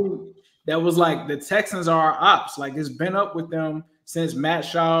op. That was like the Texans are our ops. Like, it's been up with them since Matt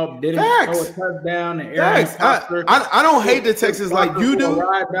Schaub didn't throw a touchdown and Aaron Foster. I don't hate the Texans like you do.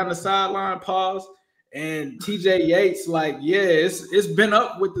 Ride down the sideline, pause, and TJ Yates, like, it's been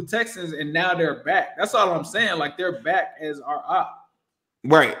up with the Texans, and now they're back. That's all I'm saying. Like, they're back as our op.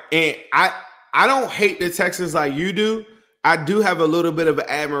 Right. And I don't hate the Texans like you do. I do have a little bit of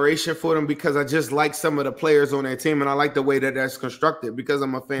admiration for them because I just like some of the players on that team, and I like the way that that's constructed because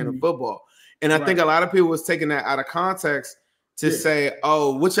I'm a fan of football. And I think a lot of people was taking that out of context to say,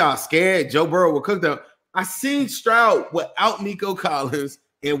 oh, what y'all scared? Joe Burrow will cook them. I seen Stroud without Nico Collins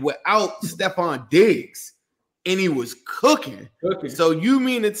and without Stefon Diggs, and he was cooking. So you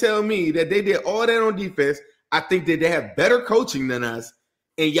mean to tell me that they did all that on defense? I think that they have better coaching than us,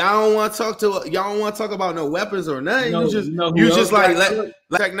 and y'all don't want to talk about no weapons or nothing. You just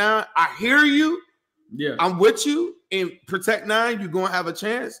like now. I hear you. Yeah, I'm with you. In Protect 9, you're gonna have a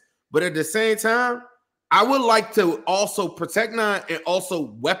chance, but at the same time, I would like to also Protect 9 and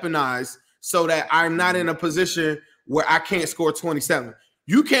also weaponize so that I'm not in a position where I can't score 27.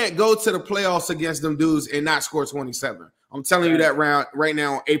 You can't go to the playoffs against them dudes and not score 27. I'm telling you that right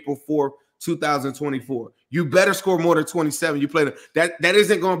now on April 4th, 2024. You better score more than 27. You play that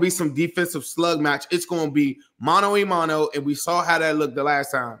isn't going to be some defensive slug match. It's going to be mano-a-mano, and we saw how that looked the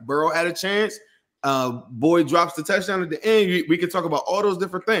last time. Burrow had a chance. Boyd drops the touchdown at the end. We can talk about all those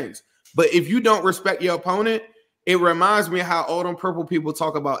different things. But if you don't respect your opponent, it reminds me of how all them purple people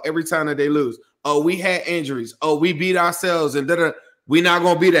talk about every time that they lose. Oh, we had injuries. Oh, we beat ourselves, and we're not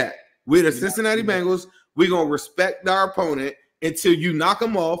going to be that. We're the Cincinnati Bengals. We're going to respect our opponent until you knock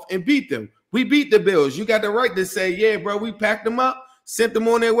them off and beat them. We beat the Bills. You got the right to say, yeah, bro, we packed them up, sent them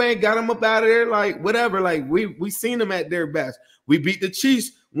on their way, got them up out of there, like whatever. Like we seen them at their best. We beat the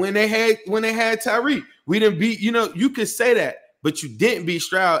Chiefs when they had Tyreek. We didn't beat, you could say that, but you didn't beat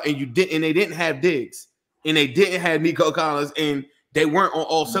Stroud, and they didn't have Diggs, and they didn't have Nico Collins, and they weren't on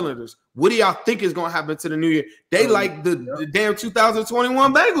all cylinders. What do y'all think is going to happen to the new year? They like the damn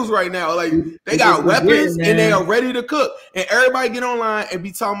 2021 Bengals right now. Like, they got weapons and they are ready to cook. And everybody get online and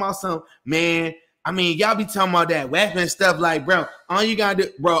be talking about something. Man, I mean, y'all be talking about that weapon stuff. Like, bro, all you got to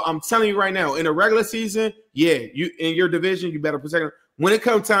do, bro, I'm telling you right now, in the regular season, yeah, you in your division, you better protect them. When it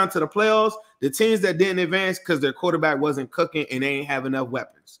comes time to the playoffs, the teams that didn't advance because their quarterback wasn't cooking and they ain't have enough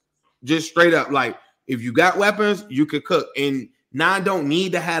weapons. Just straight up, like, if you got weapons, you could cook. And Nine don't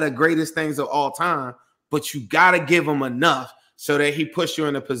need to have the greatest things of all time, but you got to give him enough so that he puts you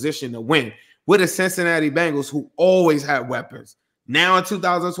in a position to win. With the Cincinnati Bengals, who always had weapons. Now in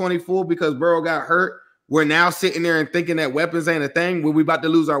 2024, because Burrow got hurt, we're now sitting there and thinking that weapons ain't a thing. We're about to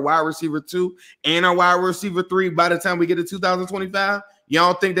lose our wide receiver 2 and our wide receiver 3 by the time we get to 2025.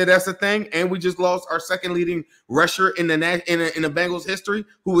 Y'all think that that's a thing? And we just lost our second leading rusher in the Bengals history,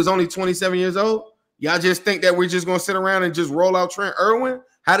 who was only 27 years old. Y'all just think that we're just going to sit around and just roll out Trent Irwin?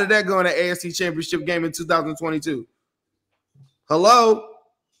 How did that go in the AFC Championship game in 2022? Hello?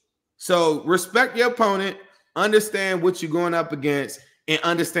 So respect your opponent, understand what you're going up against, and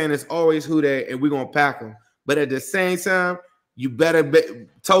understand it's always who they, and we're going to pack them. But at the same time,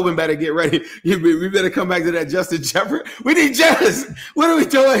 Tobin better get ready. We better come back to that Justin Jefferson. We need Jettas. What are we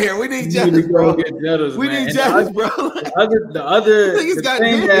doing here? We need Jettas, bro. We need Jettas, bro. The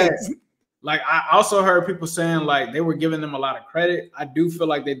thing that, like, I also heard people saying, like, they were giving them a lot of credit. I do feel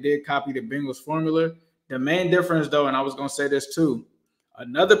like they did copy the Bengals formula. The main difference, though, and I was going to say this too,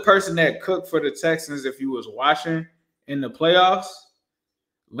 another person that cooked for the Texans, if you was watching in the playoffs,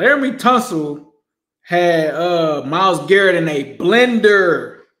 Laramie Tunsil had Myles Garrett in a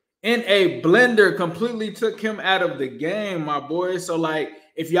blender. Completely took him out of the game, my boy. So, like,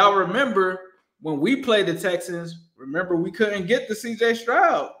 if y'all remember, when we played the Texans, remember we couldn't get the C.J.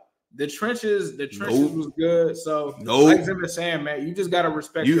 Stroud. The trenches was good. So, like Zim is saying, man, you just gotta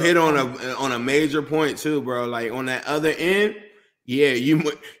respect. You hit on a major point too, bro. Like on that other end, yeah,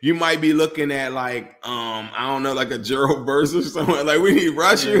 you might be looking at like I don't know, like a Gerald Burst or something. Like we need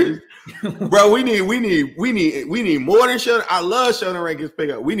rushers, bro. We need more than Sheldon. I love Sheldon Rankins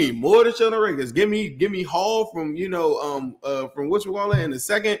pickup. We need more than Sheldon Rankins. Give me Hall from from what you call it in the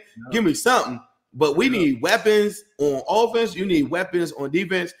second. No. Give me something. But we need weapons on offense. You need weapons on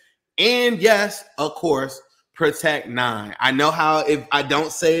defense. And yes, of course, Protect 9. I know how if I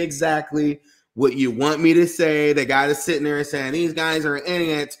don't say exactly what you want me to say, the guy that's sitting there and saying these guys are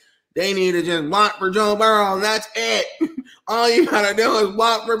idiots. They need to just block for Joe Burrow. That's it. All you gotta do is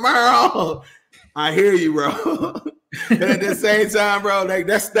block for Burrow. I hear you, bro. And at the same time, bro, like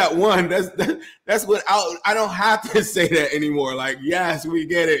that's that one. That's what I don't have to say that anymore. Like, yes, we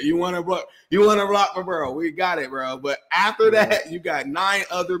get it. You want to block for Burrow. We got it, bro. But after that, you got 9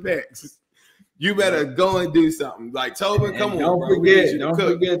 other picks. You better go and do something. Like Tobin, come on, bro. Don't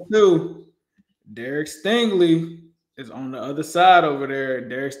forget too. Derek Stingley is on the other side over there.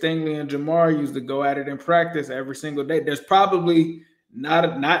 Derek Stingley and Jamar used to go at it in practice every single day. There's probably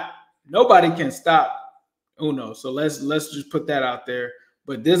nobody can stop Uno. So let's just put that out there.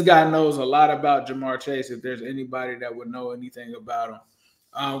 But this guy knows a lot about Jamar Chase if there's anybody that would know anything about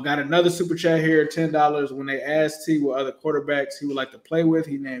him. Got another super chat here, $10. When they asked T what other quarterbacks he would like to play with,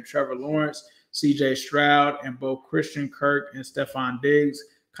 he named Trevor Lawrence, C.J. Stroud, and both Christian Kirk and Stefon Diggs.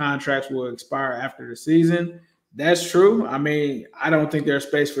 Contracts will expire after the season. That's true. I mean, I don't think there's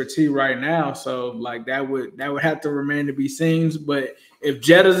space for T right now. So like that would have to remain to be seen. But if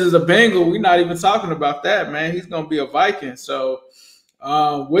Jettas is a Bengal, we're not even talking about that, man. He's gonna be a Viking. So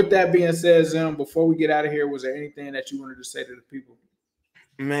with that being said, Zim, before we get out of here, was there anything that you wanted to say to the people?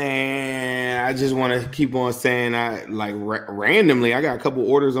 Man, I just want to keep on saying randomly, I got a couple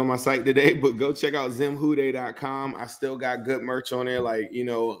orders on my site today, but go check out zimhude.com. I still got good merch on there,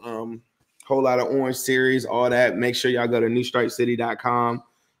 whole lot of Orange Series, all that. Make sure y'all go to newstripecity.com.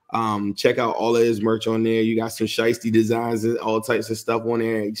 Check out all of his merch on there. You got some shiesty designs and all types of stuff on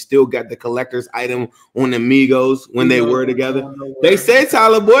there. You still got the collector's item on the Migos when they were together. They say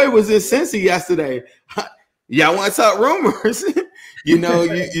Tyler Boyd was in Cincy yesterday. Y'all want to talk rumors? You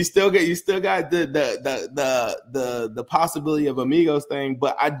still got the possibility of Amigos thing.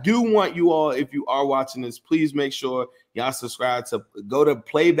 But I do want you all, if you are watching this, please make sure y'all subscribe to go to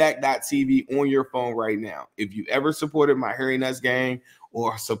playback.tv on your phone right now. If you ever supported my Harry Nuts gang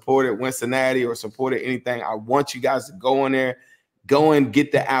or supported Wincinnati or supported anything, I want you guys to go on there, go and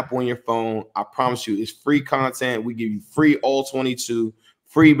get the app on your phone. I promise you, it's free content. We give you free all 22,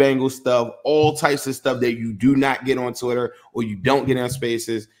 free Bengals stuff, all types of stuff that you do not get on Twitter or you don't get on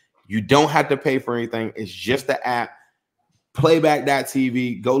Spaces. You don't have to pay for anything. It's just the app.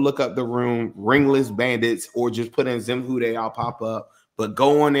 Playback.tv. Go look up the room, Ringless Bandits, or just put in Zim Hude. I'll pop up. But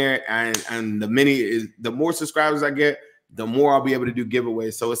go on there, and the more subscribers I get, the more I'll be able to do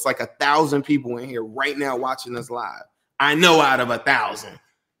giveaways. So it's like 1,000 people in here right now watching us live. I know out of 1,000.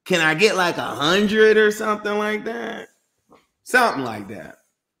 Can I get like 100 or something like that? Something like that.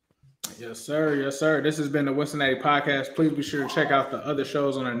 Yes, sir. Yes, sir. This has been the Wincinnati Podcast. Please be sure to check out the other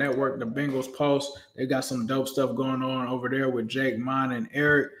shows on the network, the Bengals Post. They got some dope stuff going on over there with Jake, Mon, and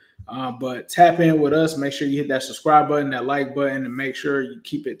Eric. But tap in with us. Make sure you hit that subscribe button, that like button, and make sure you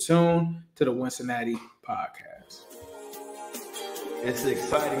keep it tuned to the Wincinnati Podcast. It's an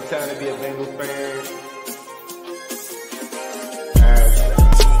exciting time to be a Bengals fan.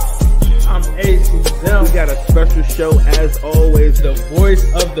 I'm AC Zim. We got a special show as always. The voice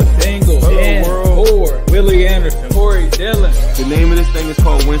of the Bengals and for Willie Anderson, Corey Dillon. The name of this thing is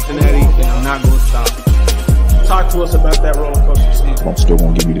called Wincinnati, and I'm not going to stop. Talk to us about that roller coaster season. I'm still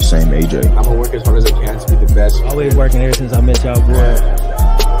going to give you the same AJ. I'm going to work as hard as I can to be the best. Always working ever since I met y'all, boy.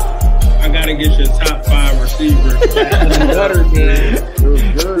 I got to get your top 5 receivers. It was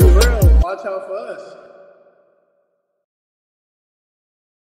good. Watch out for us.